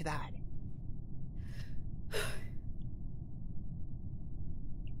defense to that?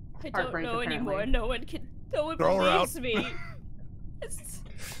 I don't Heartbreak, know anymore. apparently. No one Throw her out. believes me. It's-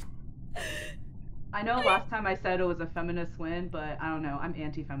 I know last time I said it was a feminist win, but I don't know. I'm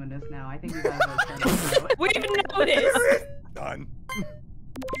anti-feminist now. I think you guys are We've noticed. Done.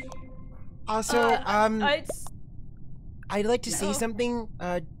 Also, It's I'd like to say No. something,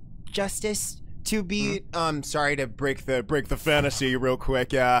 Justice, to be, Sorry to break the fantasy real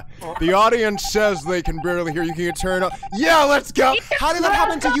quick. Yeah, the audience says they can barely hear you. Can you turn up? Yeah, let's go. How did that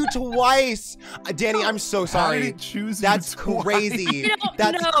happen to you twice? Danny, I'm so How did sorry. it choose you That's twice? crazy. I don't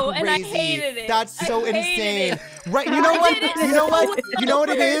That's know, crazy. and I hated it. That's so I hated insane. it. Right, you know I what? did it You know so what? You know what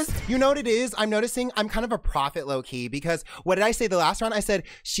it well. is? You know what it is? I'm noticing I'm kind of a prophet low key because what did I say the last round? I said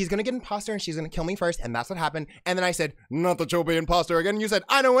she's gonna get imposter and she's gonna kill me first, and that's what happened. And then I said, Not that you'll be imposter again. and you said,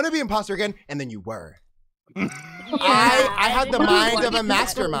 I don't want to be imposter again, and then you were. Yeah, I had the didn't mind want of a to-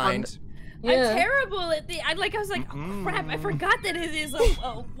 mastermind. I'm terrible at the. I was like, oh, crap! I forgot that it is a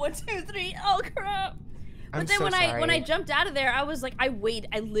 1, 2, 3. Oh crap! But I'm then so when I sorry. jumped out of there, I was like, I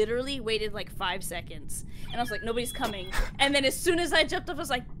literally waited like 5 seconds, and I was like, nobody's coming. And then as soon as I jumped up, I was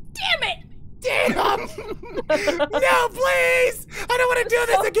like, damn it! Damn! No, please! I don't want to do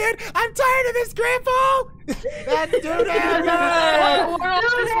this again! I'm tired of this, Grandpa! Let's do that! We're on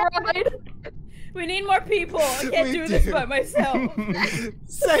this ride. We need more people. I can't We do this do. by myself.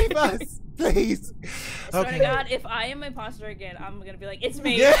 Save us, please! Swear to God, if I am imposter again, I'm gonna be like, it's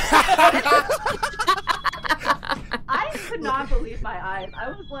me. Yeah. I could not believe my eyes.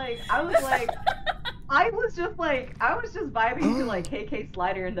 I was just vibing to like KK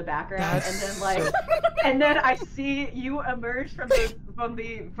Slider in the background, That's and then like, and then I see you emerge from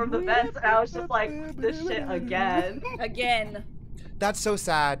the vents, and I was just like, this shit again. Again. That's so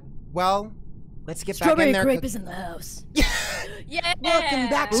sad. Well, let's get back Strawberry in there. grape is in the house. Yeah. Welcome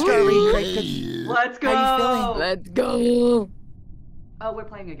back, Strawberry Grape Cookie. Let's go. How you feeling? Let's go. Oh, we're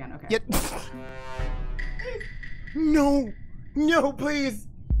playing again. Okay. Yep. No! No, please!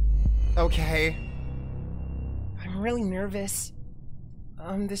 Okay. I'm really nervous.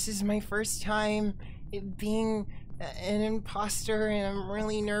 This is my first time being an imposter, and I'm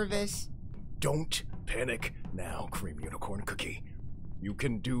really nervous. Don't panic now, Cream Unicorn Cookie. You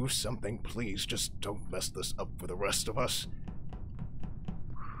can do something, please. Just don't mess this up for the rest of us.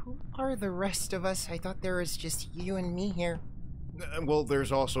 Who are the rest of us? I thought there was just you and me here. Well,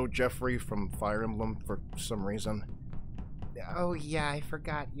 there's also Jeffrey from Fire Emblem for some reason. Oh yeah, I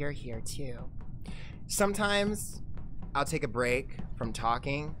forgot you're here too. Sometimes I'll take a break from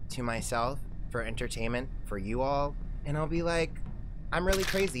talking to myself for entertainment for you all, and I'll be like, I'm really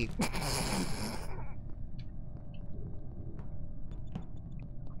crazy.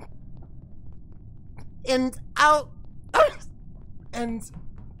 And I'll and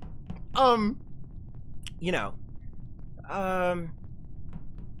you know, I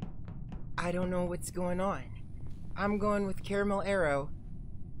don't know what's going on. I'm going with Caramel Arrow,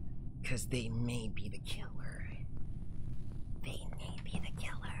 because they may be the killer. They may be the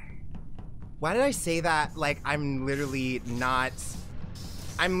killer. Why did I say that like I'm literally not...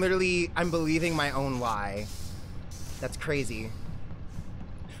 I'm believing my own lie. That's crazy.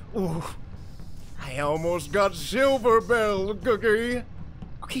 Ooh, I almost got Silver Bell, Cookie.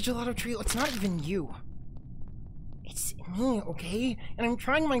 Okay, Gelato Trio, it's not even you. It's me, okay? And I'm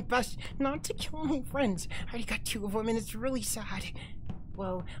trying my best not to kill my friends. I already got 2 of them, and it's really sad.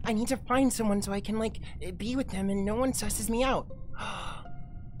 Well, I need to find someone so I can, like, be with them and no one susses me out.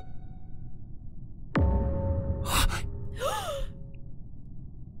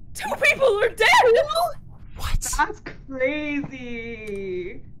 2 people are dead! What? That's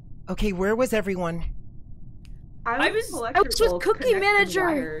crazy. Okay, where was everyone? I was with Cookie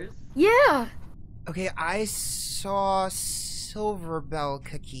Manager. Yeah. Okay, I saw Silver Bell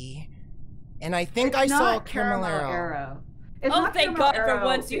Cookie. And I think I It's saw not Caramel Arrow. It's Oh, not thank Caramel God for Arrow.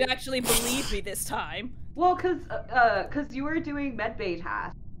 once you actually believe me this time. Well, cause you were doing medbay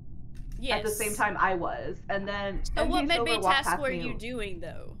tasks Yes. at the same time I was, and then So what MK Silver medbay walked task past were me. you doing,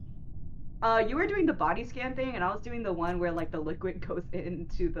 though? You were doing the body scan thing, and I was doing the one where like the liquid goes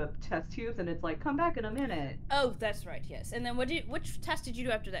into the test tubes, and it's like, come back in a minute. Oh, that's right, yes. And then which test did you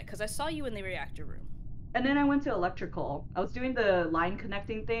do after that? Because I saw you in the reactor room. And then I went to electrical. I was doing the line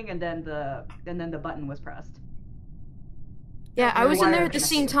connecting thing, and then the button was pressed. Yeah, I The was in there wire at the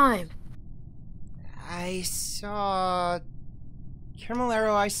same connected. time. I saw... Caramel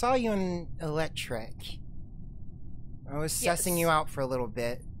Arrow, I saw you in Electric. I was sussing you out for a little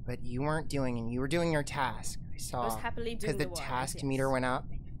bit, but you weren't doing it. You were doing your task. I saw. I was happily doing Because the wires, task yes. meter went up.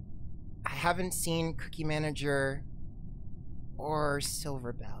 I haven't seen Cookie Manager or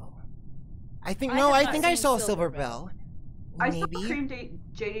Silver Bell. I think I think I saw Silver Bell. I Maybe. saw Cream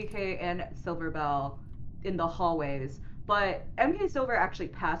JDK and Silver Bell in the hallways, but MK Silver actually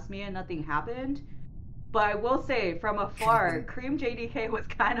passed me and nothing happened. But I will say, from afar, Cream JDK was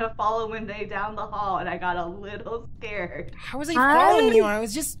kind of following me down the hall, and I got a little scared. How was I following you? I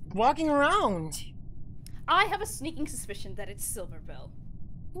was just walking around. I have a sneaking suspicion that it's Silver Bell.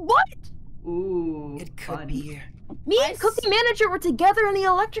 What? Ooh, It could fun. be. Me and Cookie Manager were together in the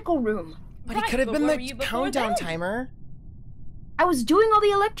electrical room. But Right, it could have but been where the were you before countdown then? timer. I was doing all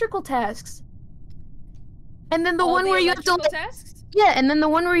the electrical tasks. And then the All one the where you have to electrical like, tasks? yeah, and then the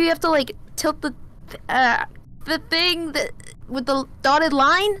one where you have to like tilt the thing that with the dotted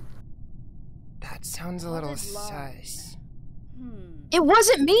line. That sounds a little Dotted line. sus. It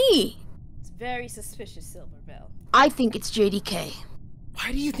wasn't me. It's very suspicious, Silver Bell. I think it's JDK.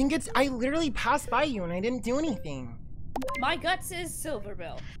 Why do you think it's? I literally passed by you and I didn't do anything. My gut says Silver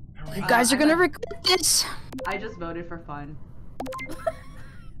Bell. You guys are gonna regret this. I just voted for fun.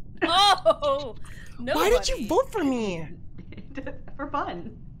 Oh! Nobody. Why did you vote for me? For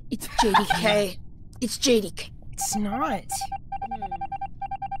fun. It's JDK. It's JDK. It's not.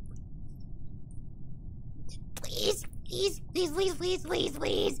 Please, please, please, please, please, please,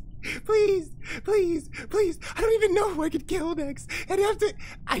 please. Please, please, please. I don't even know who I could kill next. I'd have to.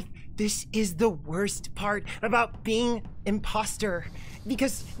 This is the worst part about being imposter.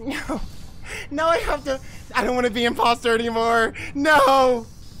 Because now I have to. I don't want to be imposter anymore. No.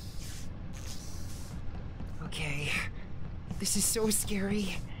 Okay. This is so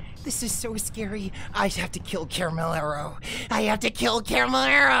scary. This is so scary. I have to kill Caramel Arrow. I have to kill Caramel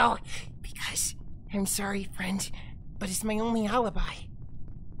Arrow. Because, I'm sorry, friend, but it's my only alibi.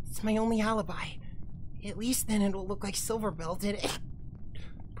 It's my only alibi. At least then it'll look like Silver Bell did it.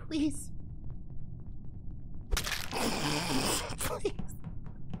 Please. Please.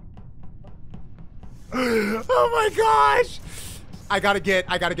 Oh my gosh! I gotta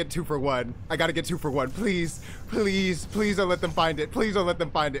get 2 for 1. I gotta get 2 for 1. Please, please, please don't let them find it. Please don't let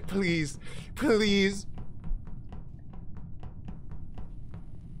them find it. Please, please.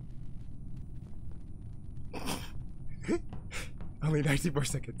 Only 19 more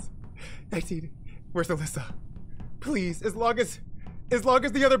seconds. 19. Where's Alyssa? Please, as long as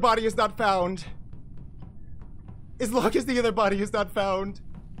the other body is not found. As long as the other body is not found.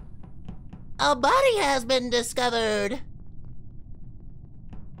 A body has been discovered.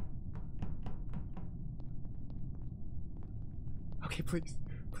 Okay, please.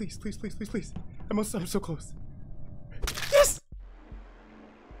 Please, please, please, please, please. I'm so close. Yes!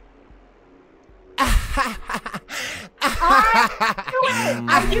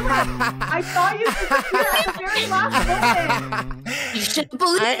 I saw you disappear at the very last moment. You should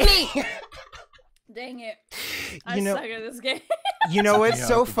believe me. Dang it. You I know- suck at this game. You know what's Yeah,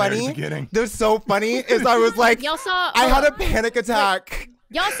 so at the very funny? beginning. That's so funny is I was like, Y'all saw. I had a panic attack.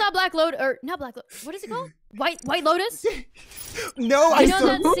 Y'all saw Black Lotus, or not Black Lotus. What is it called? White Lotus. No, I You know saw.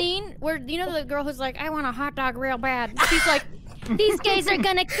 that scene where you know the girl who's like, I want a hot dog real bad. She's like, These guys are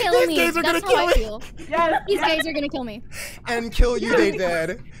gonna kill These me. guys are That's gonna how I kill feel. Yes. These guys are gonna kill me. And kill you they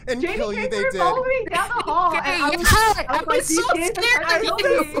did. And Jamie kill you came they through did. following me down the hall. And I was like, so these kids are scared trying of to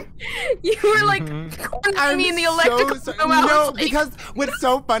kill you. me. You were like I'm me in the so electrical sorry. room. I No, was like- because what's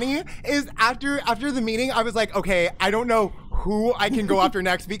so funny is after the meeting, I was like, okay, I don't know who I can go after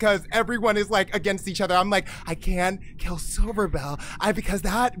next because everyone is like against each other. I'm like, I can't kill Silverbell because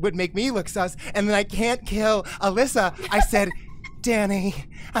that would make me look sus, and then I can't kill Alyssa. I said, Danny,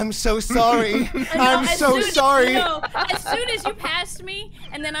 I'm so sorry. I'm so sorry. No, as soon as you passed me,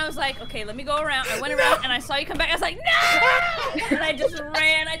 and then I was like, okay, let me go around. I went around and I saw you come back. I was like, no! And I just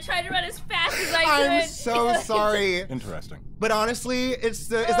ran. I tried to run as fast as I could. I'm so sorry. Interesting. But honestly, is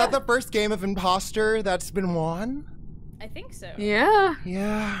that the first game of Imposter that's been won? I think so. Yeah.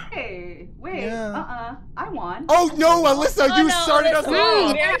 Yeah. Hey, wait, Yeah. I won. Oh no, Alyssa, you started us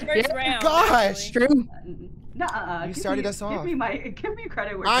off. Very first round. Gosh. True. You started us off. Give me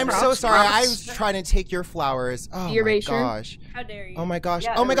credit where I'm credit's so due. sorry. I was trying to take your flowers. Oh my Erasure. gosh. How dare you? Oh my gosh.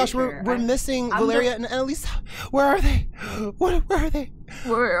 Yeah, Oh my gosh. erasure. We're missing I'm Valeria and Elisa. Where are they? Where are they?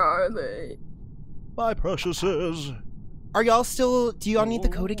 Where are they? My preciouses. Are y'all still? Do y'all need the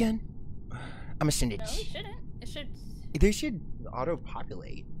code again? I'm gonna send it. No, it shouldn't. It should. They should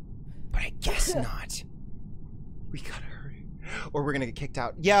auto-populate, but I guess not. We gotta hurry, or we're gonna get kicked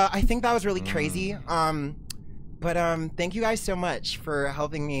out. Yeah, I think that was really crazy. But thank you guys so much for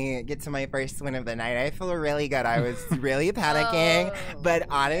helping me get to my first win of the night. I feel really good. I was really panicking, but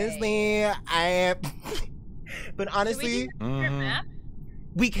honestly, But honestly, map?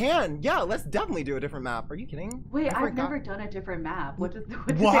 we can. Yeah, let's definitely do a different map. Are you kidding? Wait, I I've forgot. never done a different map. What does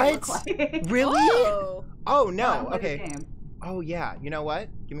it What? look like? Really? Oh. Oh no. Play this Okay. game. Oh yeah. You know what?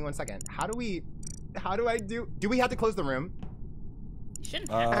 Give me 1 second. How do I do? Do we have to close the room? You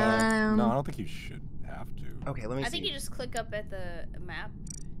shouldn't No, have. I don't think you should have to. Okay, let me I see. think you just click up at the map.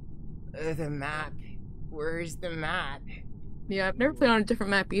 The map. Where's the map? Yeah, I've never played on a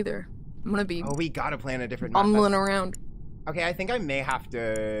different map either. I'm gonna be Oh, we gotta play on a different map. bumbling around. Okay, I think I may have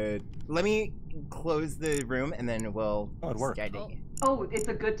to. Let me close the room and then we'll. Oh, it worked. start it. Oh, it's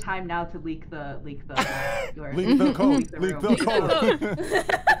a good time now to leak the your Leak the code. leak the Leak room. the code.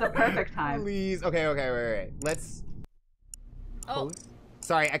 It's a perfect time. Please. Okay, wait. Let's. Oh. Close.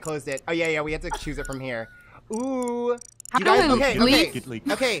 Sorry, I closed it. Oh yeah, we have to choose it from here. Ooh. How You do guys, I okay, leave? Get leaked.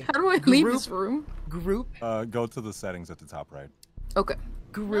 okay. How do I leave Group- this room? Group. Go to the settings at the top right. Okay.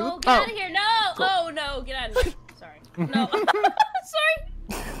 Group. No, get out of here. No. Oh no, get out of here. Sorry. No. Sorry.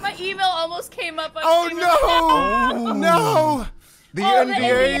 My email almost came up. on Oh stream. no! No! The Oh, the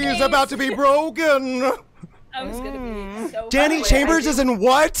NDA is NDAs. about to be broken. I was gonna be so. Danny way, Chambers is in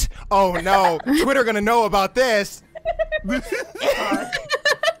what? Oh no! Twitter gonna know about this.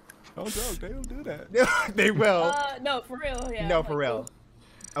 Oh, joke. They don't do that. They will. No, for real. Yeah. No, I'm for like, real.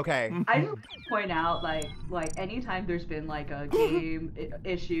 Okay. I just want to point out, like anytime there's been like a game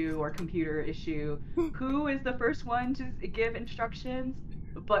issue or computer issue, who is the first one to give instructions?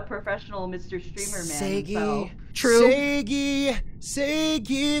 But professional Mr. Streamer Man himself. True. Segi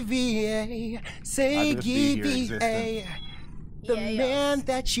VA, Segi VA, the Yeah, man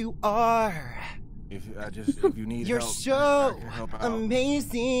that you are. If you need You're help, so I can help out.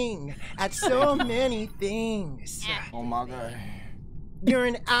 amazing at so many things. Oh my god. You're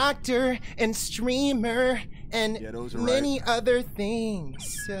an actor and streamer and Yeah, those are many other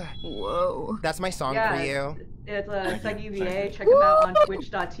things. Whoa. That's my song Yeah, for you. It's Segi VA. Check him out on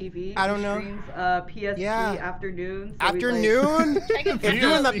Twitch.tv. I don't He know. streams PST Yeah. afternoons. So he's, like- Afternoon? If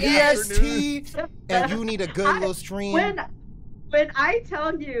you're in the PST PST and you need a good little stream. When I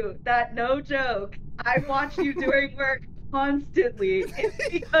tell you that, no joke, I watch you doing work constantly, it's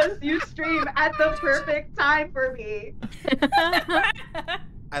because you stream at the perfect time for me.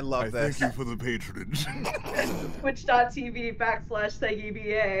 I love this. Thank you for the patronage.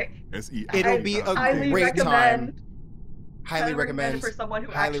 Twitch.tv/SegiVA. It'll be a highly great time. recommend. Highly recommend. for someone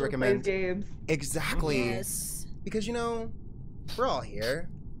who Highly actually recommend. plays games. Exactly. Yes. Because, you know, we're all here.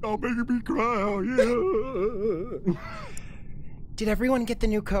 Oh, making me cry. Oh, yeah. Did everyone get the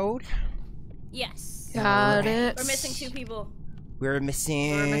new code? Yes. Got it. We're missing 2 people. We're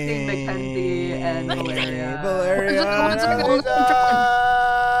missing. We're missing Mackenzie and Valeria. Valeria.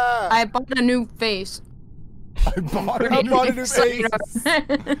 I bought a new face. I bought I bought a new face.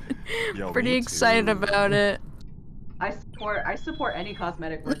 Yo, Pretty me excited too. about it. I support any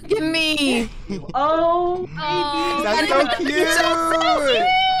cosmetic work. Look at me. Oh, That's so cute.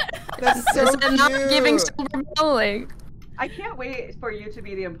 That's so I'm not giving cute. silver bell, like. I can't wait for you to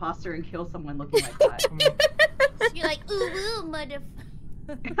be the imposter and kill someone looking like that. You're like, ooh, mother.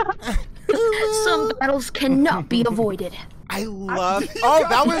 Some battles cannot be avoided. I love. Oh,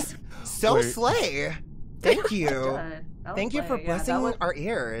 that was so Wait. slay. Thank you. That was Thank you for slay. Yeah, blessing our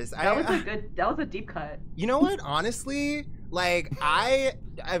ears. That was a deep cut. You know what? Honestly, like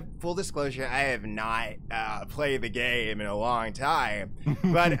full disclosure, I have not played the game in a long time.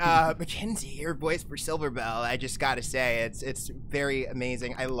 But Mackenzie, your voice for Silverbell, I just gotta say, it's very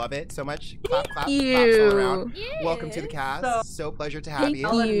amazing. I love it so much. Clap, clap, claps all around. Welcome to the cast. So pleasure to have Thank you.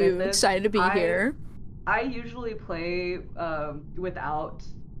 I'll admit this, Excited to be here. I usually play without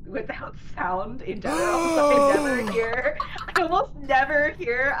sound in general. So I never hear. I almost never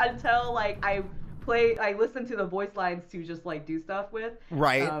hear until like I listen to the voice lines to just like do stuff with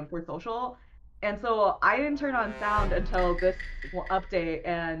for social. And so I didn't turn on sound until this update,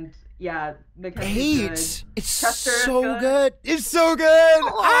 and yeah, Mackenzie's good. It's Chester's so good. It's so good.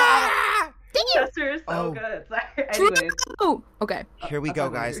 Chester is so good. Sorry. Anyways. Okay. Here we go,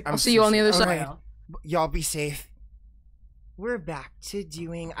 guys. I'll see you on the other side. Right. Y'all be safe. We're back to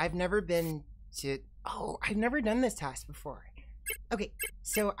doing. I've never done this task before. Okay,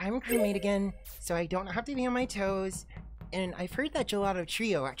 so I'm crewmate again, so I don't have to be on my toes. And I've heard that Gelato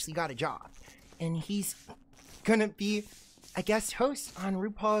Trio actually got a job, and he's gonna be a guest host on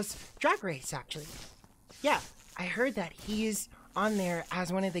RuPaul's Drag Race. Actually, yeah, I heard that he's on there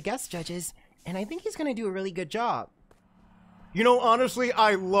as one of the guest judges, and I think he's gonna do a really good job. You know, honestly,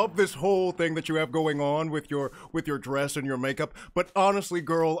 I love this whole thing that you have going on with your dress and your makeup, but honestly,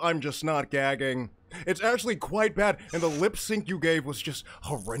 girl, I'm just not gagging. It's actually quite bad, and the lip sync you gave was just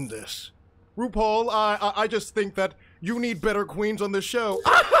horrendous. RuPaul, I just think that you need better queens on this show.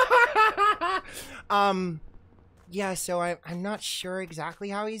 Yeah, so I'm not sure exactly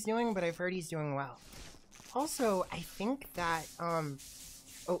how he's doing, but I've heard he's doing well. Also, I think that,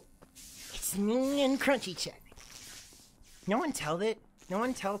 it's me and Crunchy Chip. No one tell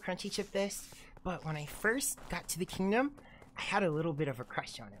Crunchy Chip this, but when I first got to the kingdom, I had a little bit of a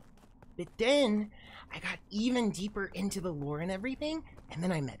crush on him. But then, I got even deeper into the lore and everything, and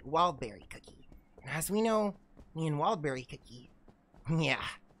then I met Wildberry Cookie. And as we know, me and Wildberry Cookie, yeah,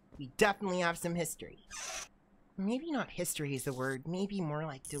 we definitely have some history. Maybe not history is the word, maybe more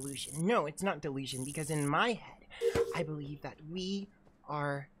like delusion. No, it's not delusion, because in my head, I believe that we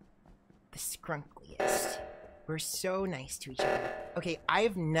are the skrunkliest. We're so nice to each other. Okay,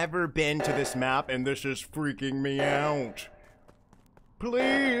 I've never been to this map, And this is freaking me out.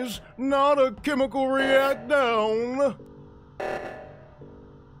 Please, not a chemical react down.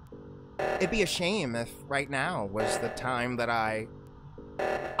 It'd be a shame if right now was the time that I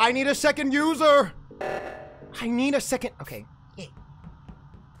need a second user. I need a second. Okay, yay.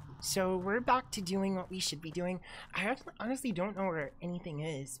 So we're back to doing what we should be doing. I honestly don't know where anything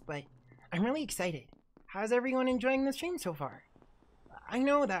is, but I'm really excited. How's everyone enjoying the stream so far? I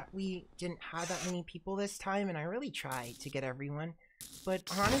know that we didn't have that many people this time, and I really tried to get everyone, but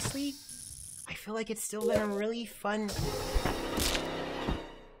honestly, I feel like it's still been a really fun...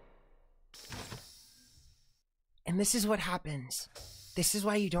 And this is what happens. This is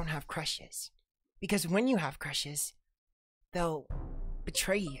why you don't have crushes. Because when you have crushes, they'll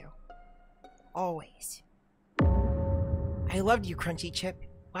betray you. Always. I loved you, Crunchy Chip.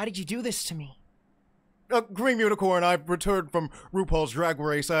 Why did you do this to me? Green Unicorn, I've returned from RuPaul's Drag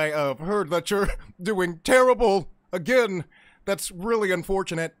Race. I heard that you're doing terrible again. That's really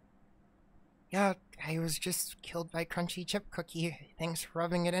unfortunate. Yeah, I was just killed by Crunchy Chip Cookie. Thanks for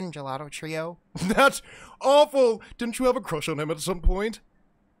rubbing it in, Gelato Trio. That's awful! Didn't you have a crush on him at some point?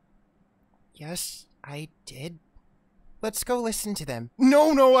 Yes, I did. Let's go listen to them.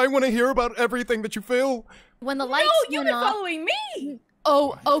 No, I want to hear about everything that you feel. When the lights you've been following me!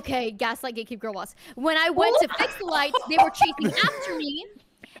 Oh, okay, Gaslight Gatekeep Girl Boss. When I went to fix the lights, they were chasing after me,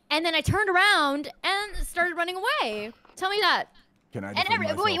 and then I turned around and started running away. Tell me that. Can I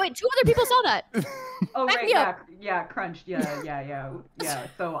wait, 2 other people saw that. Oh, Back right, me up. yeah, Crunch, yeah.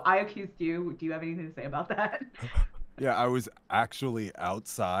 So I accused you. Do you have anything to say about that? Yeah, I was actually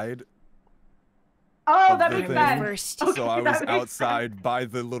outside. Oh, that makes sense. So I was outside by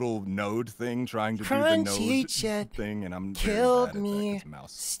the little node thing, trying to do the node Chip thing, and I'm killed me,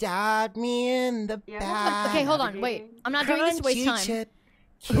 stabbed me in the back. Okay, hold on, wait. I'm not doing this to waste time. Chip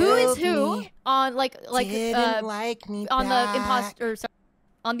Who is who on didn't like me on back. the imposter, sorry,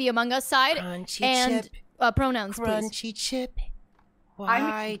 on the Among Us side Crunchy and Chip. Pronouns, please. Crunchy Chip.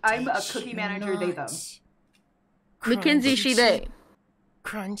 Why I'm a did cookie you manager, they, them. not? Mackenzie, she, they.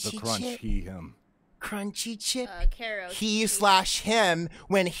 Crunchy the crunch, Chip. he, him. Crunchy Chip. Caro. He/him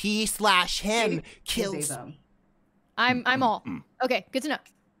when he/him kills me. I'm all. Okay, good to know.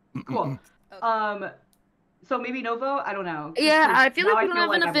 Cool. So maybe no vote? I don't know. Yeah, I feel Now like we don't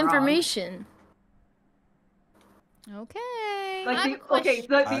have enough I'm wrong. information. Okay. Like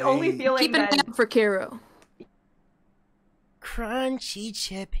the only feeling Keep an eye that out for Kiro. Crunchy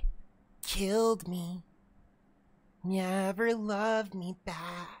Chip killed me. Never loved me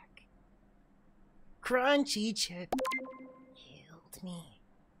back. Crunchy Chip killed me.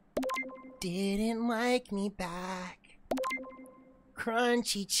 Didn't like me back.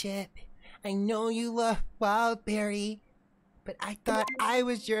 Crunchy Chip, I know you love Wildberry, but I thought I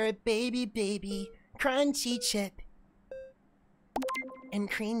was your baby. Crunchy Chip and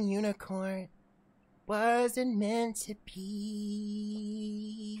Cream Unicorn wasn't meant to be.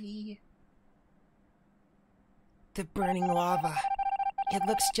 The burning lava, it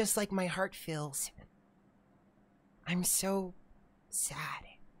looks just like my heart feels. I'm so sad.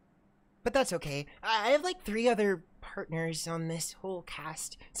 But that's okay. I have like 3 other partners on this whole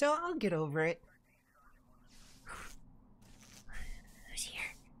cast, so I'll get over it. Who's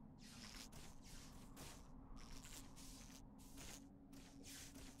here?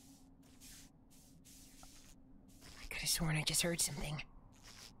 I could have sworn I just heard something.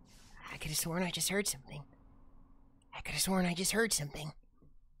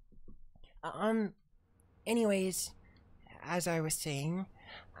 Anyways, as I was saying,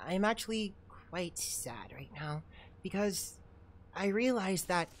 I'm actually quite sad right now because I realized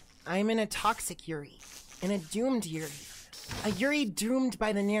that I'm in a toxic Yuri, in a doomed Yuri, a Yuri doomed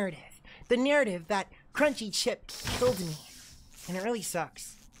by the narrative that Crunchy Chip killed me, and it really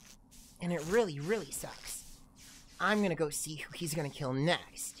sucks, and it really sucks. I'm gonna go see who he's gonna kill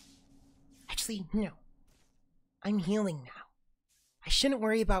next. Actually, no, I'm healing now. I shouldn't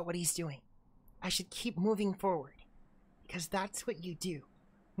worry about what he's doing. I should keep moving forward, because that's what you do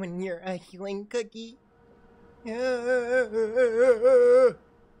when you're a healing cookie. Who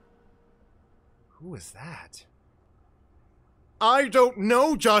is that? I don't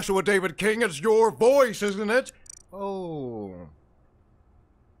know, Joshua David King. It's your voice, isn't it? Oh.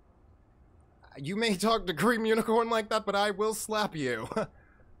 You may talk to Cream Unicorn like that, but I will slap you.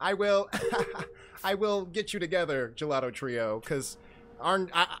 I will get you together, Gelato Trio, because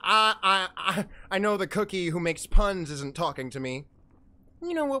I know the cookie who makes puns isn't talking to me.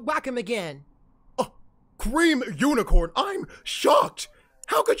 You know what? Whack him again. Oh, Cream Unicorn, I'm shocked!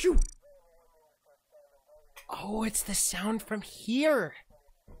 How could you... Oh, it's the sound from here.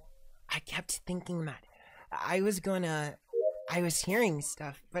 I kept thinking that I was hearing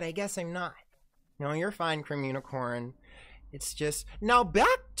stuff, but I guess I'm not. No, you're fine, Cream Unicorn. It's just... Now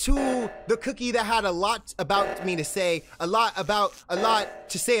back to the cookie that had a lot about me to say, a lot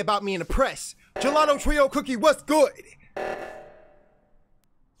to say about me in the press. Gelato Trio Cookie, what's good?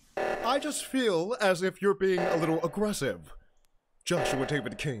 I just feel as if you're being a little aggressive. Joshua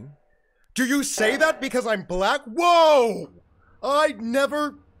David King. Do you say that because I'm black? Whoa! I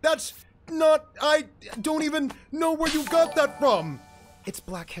don't even know where you got that from. It's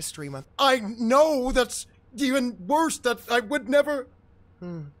Black History Month. I know, that's even worse, that I would never...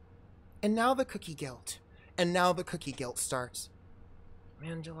 And now the cookie guilt. Starts.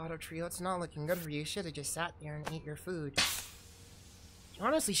 Man, Gelato Trio, it's not looking good for you. You should have just sat there and ate your food. You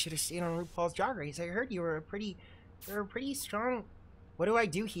honestly should have stayed on RuPaul's Drag Race. I heard you were a pretty strong... What do I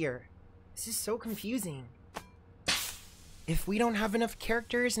do here? This is so confusing. If we don't have enough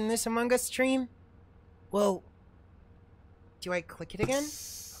characters in this Among Us stream, well, do I click it again?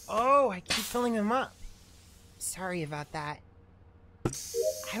 Oh, I keep filling them up. Sorry about that.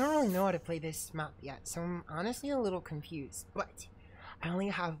 I don't really know how to play this map yet, so I'm honestly a little confused, but I only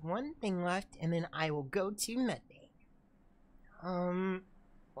have one thing left, and then I will go to Medbay.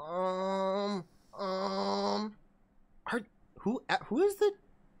 Who is the...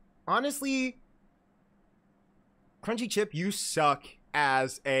 Honestly, Crunchy Chip, you suck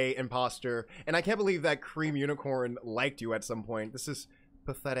as a imposter, and I can't believe that Cream Unicorn liked you at some point. This is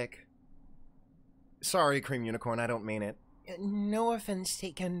pathetic. Sorry, Cream Unicorn, I don't mean it. No offense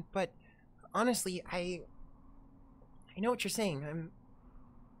taken, but honestly, I know what you're saying. I'm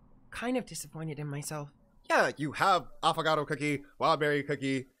kind of disappointed in myself. Yeah, you have Affogato Cookie, Wildberry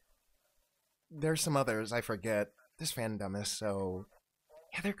Cookie. There's some others, I forget. This fandom is so...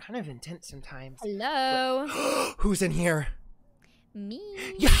 Yeah, they're kind of intense sometimes. Hello. But... Who's in here? Me.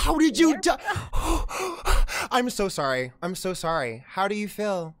 Yeah, how did you die? I'm so sorry. How do you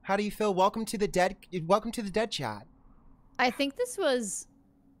feel? Welcome to the dead chat. I think this was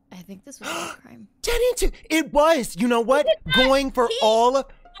a crime. It was. You know what? Going for all.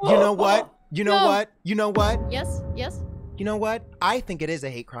 You know what? Yes. You know what? I think it is a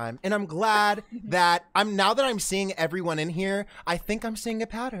hate crime, and I'm glad that now that I'm seeing everyone in here, I think I'm seeing a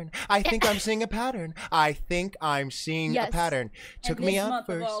pattern. I think I'm seeing a pattern. I think I'm seeing a pattern. Took me out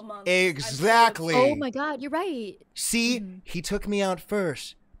first. Exactly. Oh my God, you're right. See, he took me out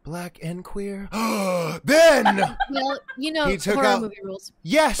first. Black and queer. Then Well, you know, he took horror out movie rules.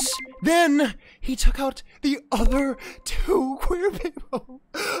 Yes. Then he took out the other 2 queer people.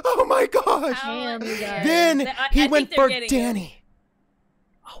 Oh my gosh. Damn, you guys. Then he went for Danny.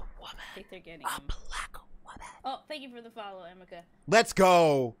 I think they're getting him. Oh, thank you for the follow, Emika. Let's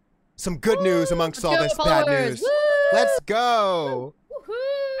go. Some good news amongst all this bad news. Woo! Let's go.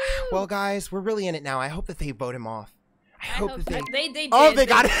 Woohoo! Well, guys, we're really in it now. I hope that they vote him off. I hope that they did. Oh, they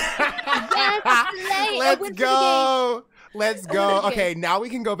got it. Yes, Let's go. Let's go. the Okay, now we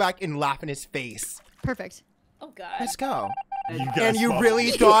can go back and laugh in his face. Perfect. Oh God. Let's go. You guys And you fucked.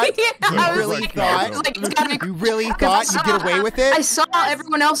 really thought? I You was really like, thought? like, it's gotta be You really thought you'd get away with it? I saw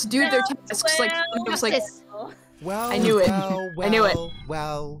everyone else do their tasks. Like, it was like, Well, I knew it. Well, I knew it.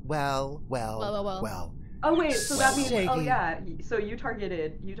 Well. Oh wait, so that means Shaky. so you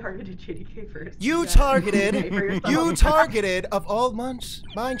targeted JDK first. You Yeah. targeted, Okay, for yourself. you targeted of all months,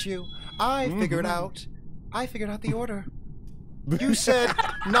 mind you. I Mm-hmm. figured out the order. You said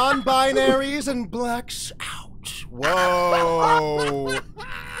non-binaries and blacks. Ouch. Whoa.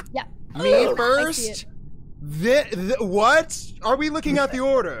 Yeah. Me I see first? it. What? Are we looking at the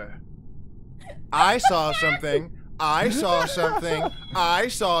order? I saw something. I saw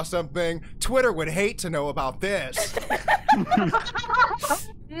something. Twitter would hate to know about this.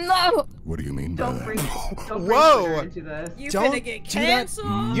 No. What do you mean by Don't that? bring Whoa. Twitter into this. You Don't finna get do that.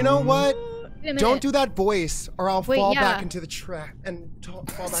 canceled. You know what? Wait a Don't minute. do that voice, or I'll Wait, fall yeah. back into the trap and fall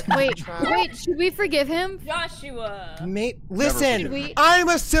back into Wait, the trap. wait, should we forgive him? Joshua. Listen, forgive him. I'm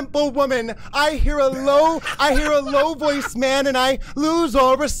a simple woman. I hear a low voice man, and I lose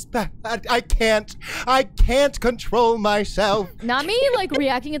all respect. I can't control myself. Not me, like,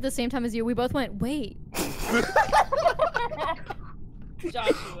 reacting at the same time as you. We both went, wait.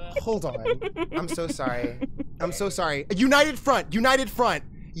 Joshua. Hold on. I'm so sorry. United front.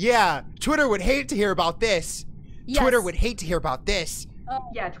 Yeah, Twitter would hate to hear about this. Yes. Twitter would hate to hear about this.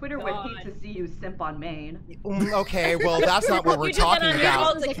 Yeah, Twitter would hate to see you simp on Maine. Okay, well, that's not what we're You do that talking on your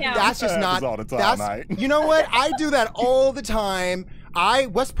about. alt account. That's just Happens not. all the time, That's, mate. you know what? I do that all the time.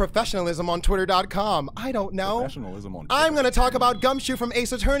 What's professionalism on Twitter.com? I don't know. Professionalism on I'm going to talk about Gumshoe from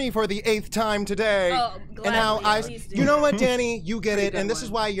Ace Attorney for the 8th time today. Oh, and how gladly, please do. you know what, Danny? You get Pretty it. good And this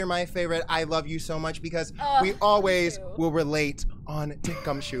is one. why you're my favorite. I love you so much because we me always too. will relate on Dick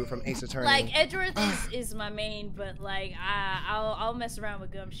Gumshoe from Ace Attorney. Like Edgeworth is my main, but like I'll mess around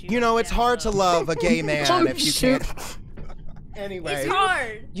with Gumshoe. you know, it's Yeah, hard so. to love a gay man if you Gumshoe. can't. Anyway. It's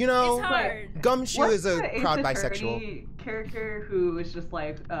hard. You know, It's hard. Gumshoe What's is a the Ace proud Attorney bisexual. character who is just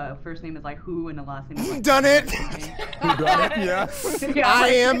like first name is like who and the last name is like Done it. Who done it? Yeah.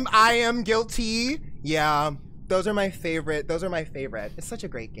 Yeah, I am guilty. Yeah, those are my favorite. It's such a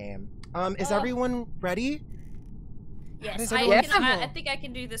great game. Is everyone ready? Yes, does I, everyone can, I feel? think I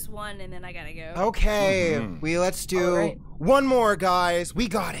can do this one, and then I gotta go. Okay, let's do Alright. one more, guys. We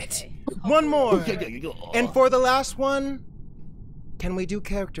got it. Okay. One more. And for the last one, can we do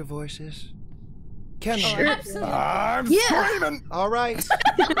character voices? Can we? Absolutely. I'm Yeah. screaming. All right.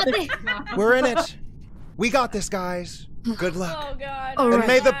 We're in it. We got this, guys. Good luck. Oh God. All And right.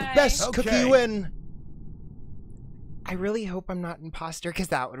 may the Bye. best Okay. cookie win. I really hope I'm not imposter, because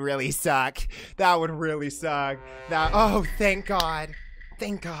that would really suck. Oh, thank God.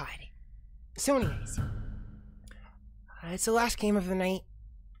 Thank God. So anyways, it's the last game of the night,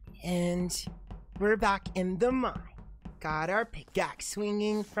 and we're back in the mine. Got our pickaxe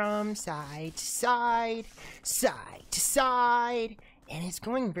swinging from side to side, and it's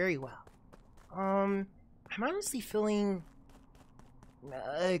going very well. I'm honestly feeling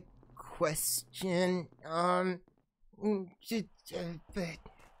a question, but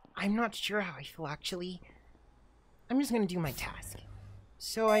I'm not sure how I feel actually. I'm just gonna do my task.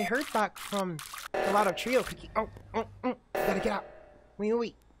 So I heard back from the Lotto Trio cookie. Oh, gotta get out.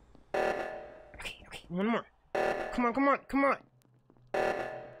 Wait. Okay, one more. Come on.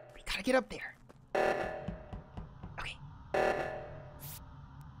 We gotta get up there.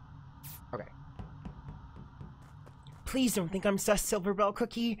 Okay. Please don't think I'm sus, Silverbell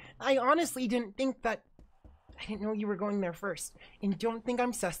Cookie. I honestly didn't think that. I didn't know you were going there first. And don't think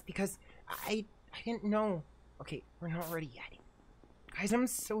I'm sus because I didn't know. Okay, we're not ready yet. Guys, I'm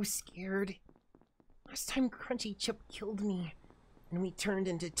so scared. Last time Crunchy Chip killed me, and we turned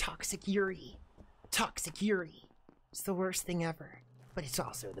into Toxic Yuri. Toxic Yuri. It's the worst thing ever, but it's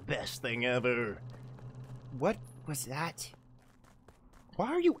also the best thing ever. What was that? Why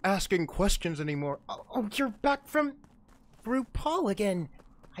are you asking questions anymore? Oh, you're back from RuPaul again.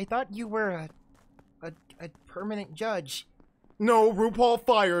 I thought you were a permanent judge. No, RuPaul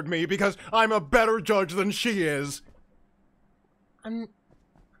fired me because I'm a better judge than she is. I'm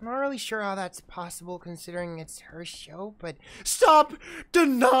not really sure how that's possible considering it's her show, but... Stop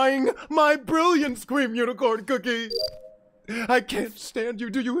denying my brilliance, Cream Unicorn Cookie! I can't stand you.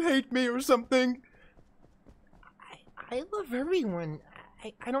 Do you hate me or something? I love everyone.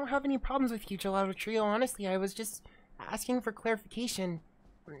 I don't have any problems with you, Gelato Trio. Honestly, I was just asking for clarification.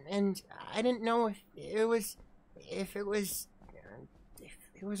 And I didn't know if it was a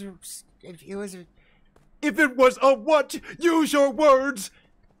what? Use your words!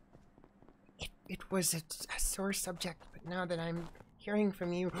 It was a sore subject, but now that I'm hearing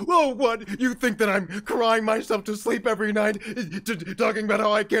from you... Oh, what? You think that I'm crying myself to sleep every night? Talking about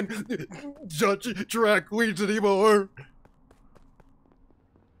how I can judge drag queens anymore?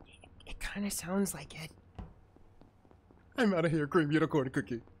 It kind of sounds like it. I'm out of here, Cream Unicorn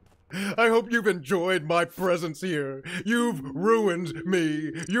Cookie. I hope you've enjoyed my presence here. You've ruined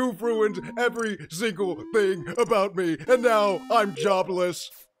me. You've ruined every single thing about me. And now I'm jobless.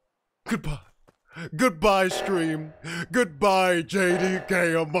 Goodbye. Goodbye, stream. Goodbye,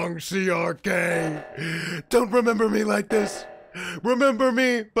 JDK among CRK. Don't remember me like this. Remember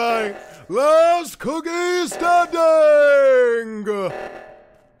me by Last Cookie Standing! The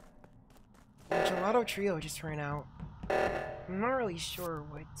Gelato Trio just ran out. I'm not really sure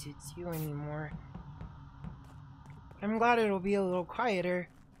what to do anymore. I'm glad it'll be a little quieter.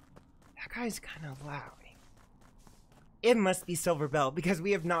 That guy's kind of loud. It must be Silverbell because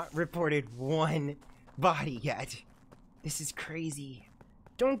we have not reported one body yet. This is crazy.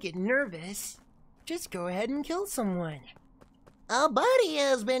 Don't get nervous. Just go ahead and kill someone. A body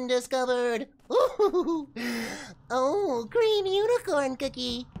has been discovered. Ooh. Oh, Cream Unicorn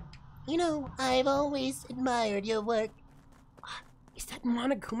Cookie. You know, I've always admired your work. Is that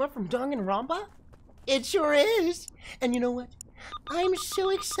Monokuma from Danganronpa? It sure is. And you know what? I'm so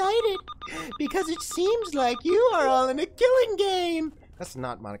excited because it seems like you are all in a killing game. That's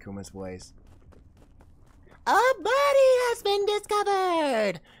not Monokuma's voice. A body has been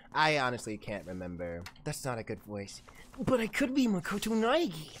discovered. I honestly can't remember. That's not a good voice. But I could be Makoto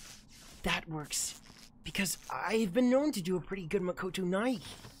Naegi. That works. Because I've been known to do a pretty good Makoto Naegi.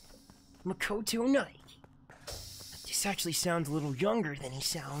 Makoto Naegi. This actually sounds a little younger than he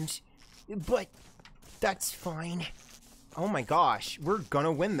sounds. But that's fine. Oh my gosh, we're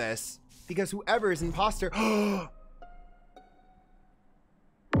gonna win this. Because whoever is imposter... I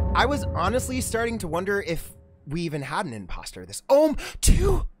was honestly starting to wonder if we even had an imposter this...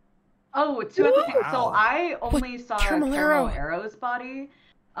 two! Oh, two at the same. Wow. So I only saw Caramel Caramel Arrow. Arrow's body.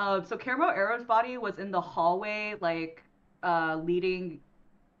 So Caramel Arrow's body was in the hallway, like, leading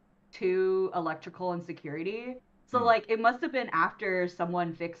to electrical and security. So, like, it must have been after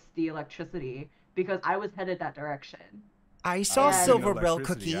someone fixed the electricity, because I was headed that direction. I saw And- Silverbell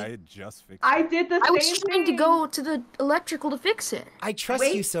Cookie. I had just fixed I did the I same was trying to thing. go to the electrical to fix it. I trust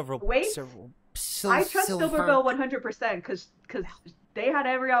Wait, you, Silverbell. wait. I trust Silverbell 100% because they had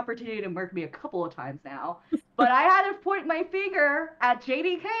every opportunity to murk me a couple of times now. But I had to point my finger at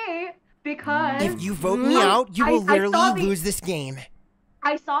JDK because If you vote me out, you will I literally saw the- lose this game.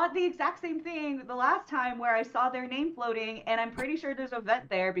 I saw the exact same thing the last time where I saw their name floating, and I'm pretty sure there's a vent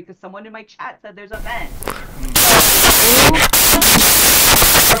there because someone in my chat said there's a vent.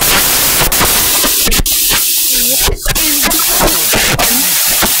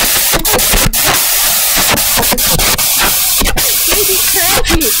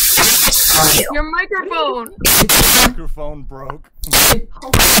 Your microphone. microphone broke. I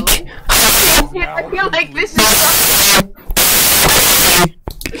feel like this is.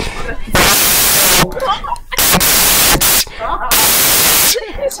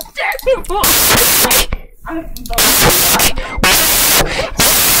 It's terrible.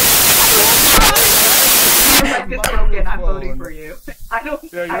 It's broken. I'm voting for you. I don't.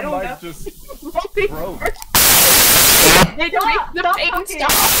 Yeah, your I don't mic know. just broke. They don't make the pain talking.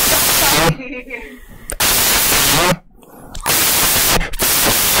 stop. Stop talking.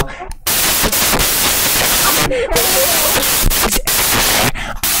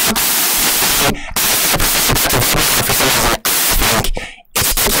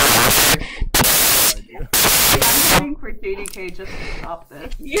 I'm voting for JDK just to stop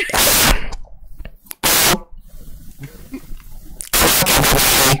this.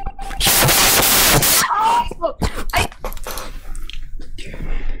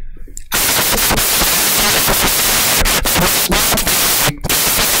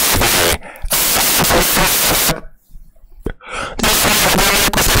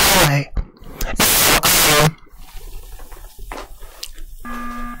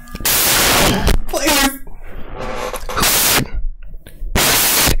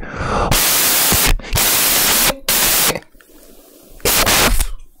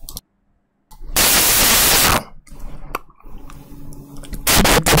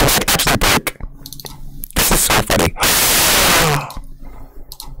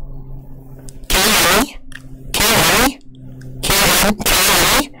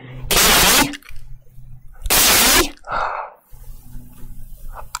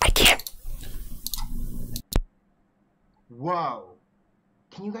 can't. Whoa.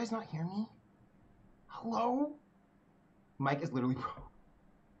 Can you guys not hear me? Hello? Mic is literally broke.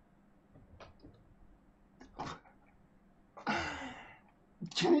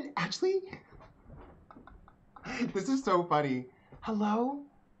 Can it actually? This is so funny. Hello?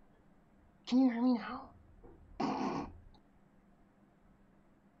 Can you hear me now?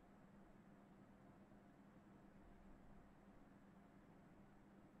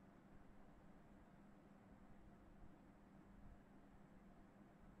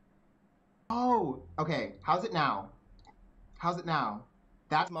 Oh, okay. How's it now? How's it now?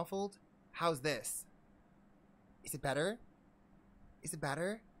 That's muffled? How's this? Is it better? Is it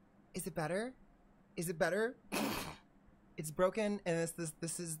better? Is it better? Is it better? It's broken, and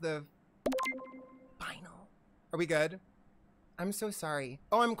this is the final. Are we good? I'm so sorry.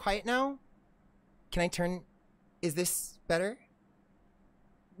 Oh, I'm quiet now? Can I turn... Is this better?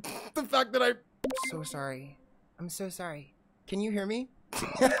 The fact that I'm so sorry. I'm so sorry. Can you hear me?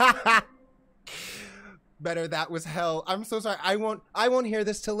 Better, that was hell. I'm so sorry. I won't hear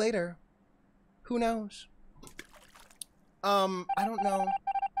this till later. Who knows? I don't know.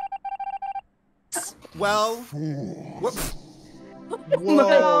 Well, whoops.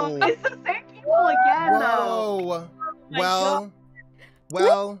 Whoa. It's the same people again, Whoa.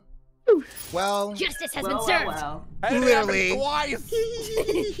 Well. Justice has been served. Literally.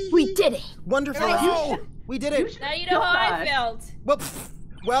 We did it. Wonderful. No. We did it. Now you know how I felt.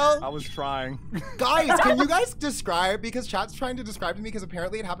 Well, I was trying. Guys, can you guys describe, because chat's trying to describe to me, because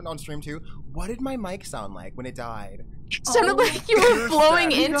apparently it happened on stream too, what did my mic sound like when it died? It sounded like you were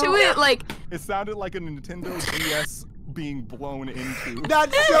blowing into it, like... It sounded like a Nintendo DS being blown into.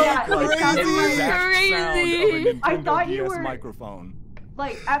 That's so crazy! I thought you were... microphone.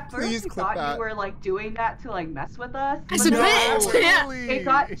 Like, at first Please we clip thought that. you were, like, doing that to, like, mess with us. As a bit, yeah. It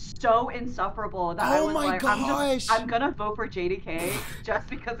got so insufferable that I was like, I'm gonna vote for JDK just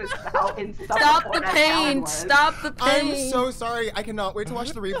because it's how insufferable. Stop the pain! Stop the pain! I'm so sorry. I cannot wait to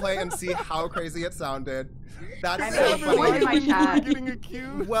watch the replay and see how crazy it sounded. That's I so mean, someone in my funny. chat, Getting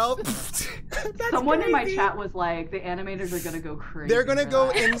accused. Well, someone in my chat was like, the animators are gonna go crazy. they're gonna for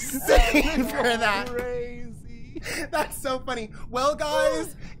go that. insane for that. Crazy. That's so funny. Well,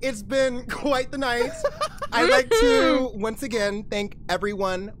 guys, it's been quite the night. I'd like to once again thank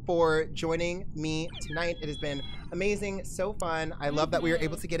everyone for joining me tonight. It has been amazing, so fun. I love that we were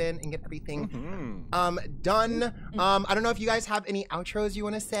able to get in and get everything done. I don't know if you guys have any outros you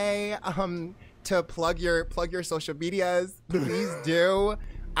want to say to plug your social medias. Please do.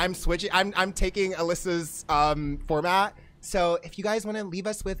 I'm switching. I'm taking Alyssa's format. So if you guys want to leave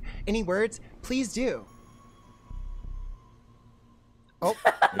us with any words, please do. Oh,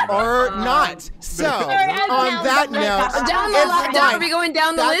 or not. So, on that note, down, are we going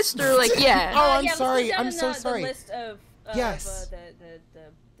down the list or like, yeah? Oh, I'm yeah, sorry. let's go I'm down so the sorry. list of Yes.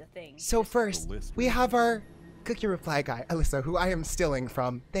 The thing. So first, we have our cookie reply guy, Alyssa, who I am stealing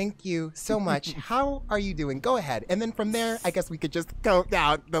from. Thank you so much. How are you doing? Go ahead. And then from there, I guess we could just go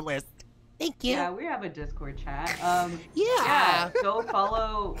down the list. Thank you. Yeah, we have a Discord chat. Yeah. Go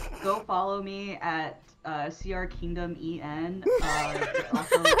follow me at CR Kingdom EN,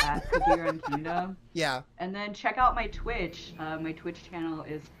 also at Cookie Run Kingdom. Yeah. And then check out my Twitch. My Twitch channel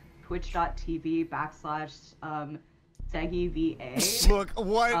is twitch.tv/SeggyVA. Look,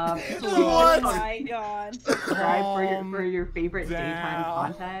 what? Oh my god. Subscribe for your favorite daytime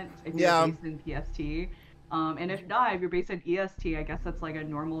content if you're based in PST. And if not, if you're based in EST, I guess that's like a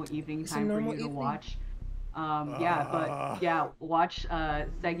normal evening time for you to watch. Watch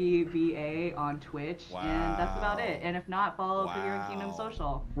Seggy VA on Twitch, and that's about it. And if not, follow Figure Kingdom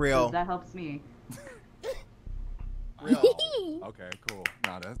Social. Real. That helps me. Real. Okay, cool.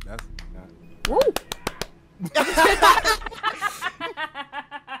 No, that's. Woo.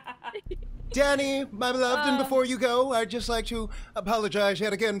 Danny, my beloved, and before you go, I'd just like to apologize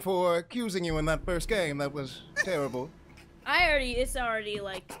yet again for accusing you in that first game. That was terrible. It's already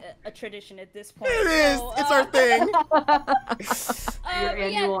like a tradition at this point. It is. So, It's our thing. Your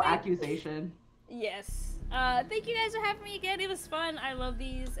annual accusation. Yes. Thank you guys for having me again. It was fun. I love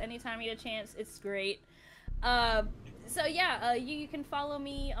these. Anytime you get a chance, it's great. So yeah, you can follow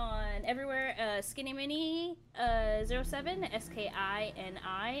me on everywhere. Skinny Mini 07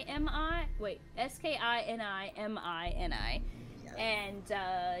 SKINIMI. Wait, SKINIMINI. And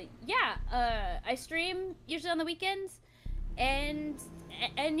I stream usually on the weekends. And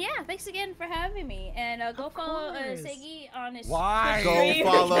yeah, thanks again for having me. And go follow Segi on his Why? stream.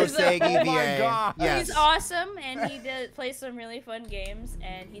 Go follow Segi Oh my VA. God. Yes. He's awesome, and he plays some really fun games,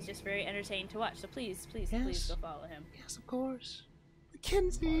 and he's just very entertaining to watch. So please go follow him. Yes, of course.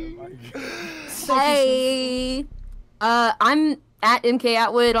 Kinsey. Hey. I'm at MK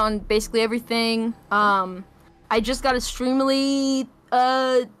Atwood on basically everything. I just got a Streamly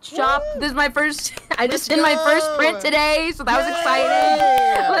shop. This is my first. I just did my first print today, so that was exciting.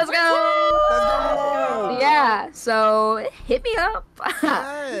 Let's go. Yeah. So hit me up.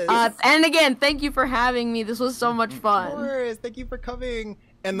 Yes. And again, thank you for having me. This was so much fun. Of course. Thank you for coming.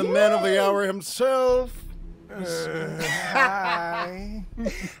 And the man of the hour himself. Hi.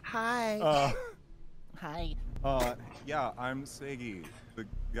 Hi. Hi. Yeah, I'm Segi, the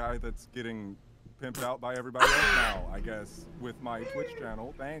guy that's getting pimped out by everybody else now, I guess, with my Twitch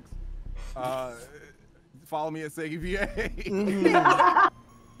channel. Thanks. Follow me at SegiVA.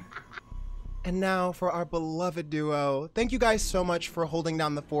 And now for our beloved duo. Thank you guys so much for holding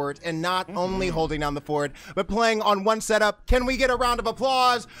down the fort, and not only holding down the fort, but playing on one setup. Can we get a round of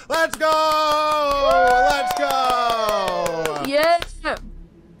applause? Let's go! Let's go! Yes.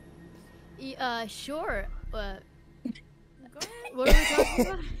 Sure. Go ahead. What are we talking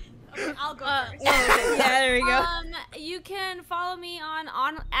about? I'll go first. Yeah, there we go. You can follow me on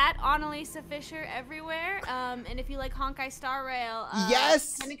at Annalisa Fisher everywhere. And if you like Honkai Star Rail,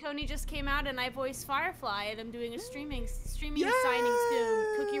 Yes! Penacony just came out and I voiced Firefly, and I'm doing a streaming signing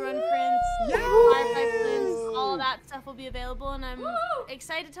soon. Cookie Run Prince, Firefly Prince, all that stuff will be available, and I'm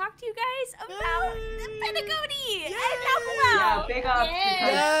excited to talk to you guys about Penacony and Yeah, Alpha. big ups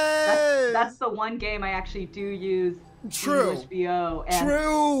because that's the one game I actually do use. True. HBO and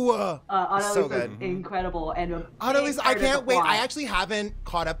True. Annalisa's So good. incredible and Annalisa, I can't wait. I actually. actually haven't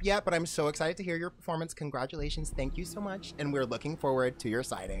caught up yet, but I'm so excited to hear your performance. Congratulations. Thank you so much. And we're looking forward to your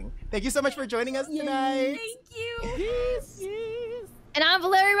sighting. Thank you so much for joining us tonight. Thank you. And I'm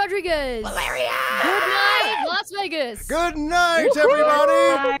Valeria Rodriguez. Valeria! Good night, Las Vegas. Good night,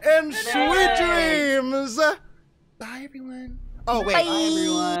 everybody, and sweet dreams. Bye, everyone. Oh, wait. Bye,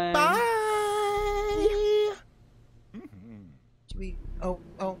 everyone. Bye.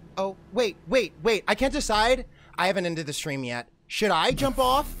 Wait. I can't decide. I haven't ended the stream yet. Should I jump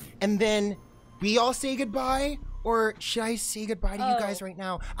off and then we all say goodbye? Or should I say goodbye to you guys right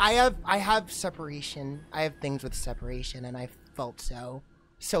now? I have separation. I have things with separation, and I felt so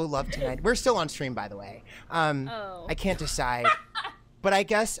loved tonight. We're still on stream, by the way. I can't decide. But I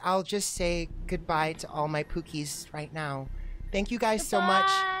guess I'll just say goodbye to all my Pookies right now. Thank you guys so much.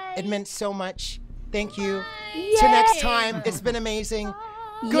 It meant so much. Thank you. Till next time. It's been amazing.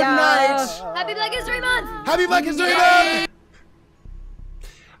 Good night. Happy Black History Month. Happy Black History Month.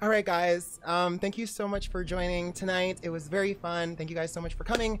 All right, guys. Thank you so much for joining tonight. It was very fun. Thank you guys so much for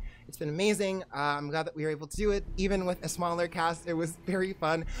coming. It's been amazing. I'm glad that we were able to do it, even with a smaller cast. It was very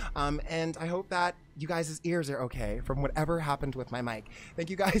fun. And I hope that you guys' ears are okay from whatever happened with my mic.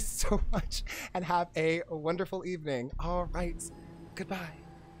 Thank you guys so much, and have a wonderful evening. All right. Goodbye.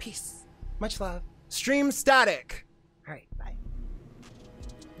 Peace. Much love. Stream static.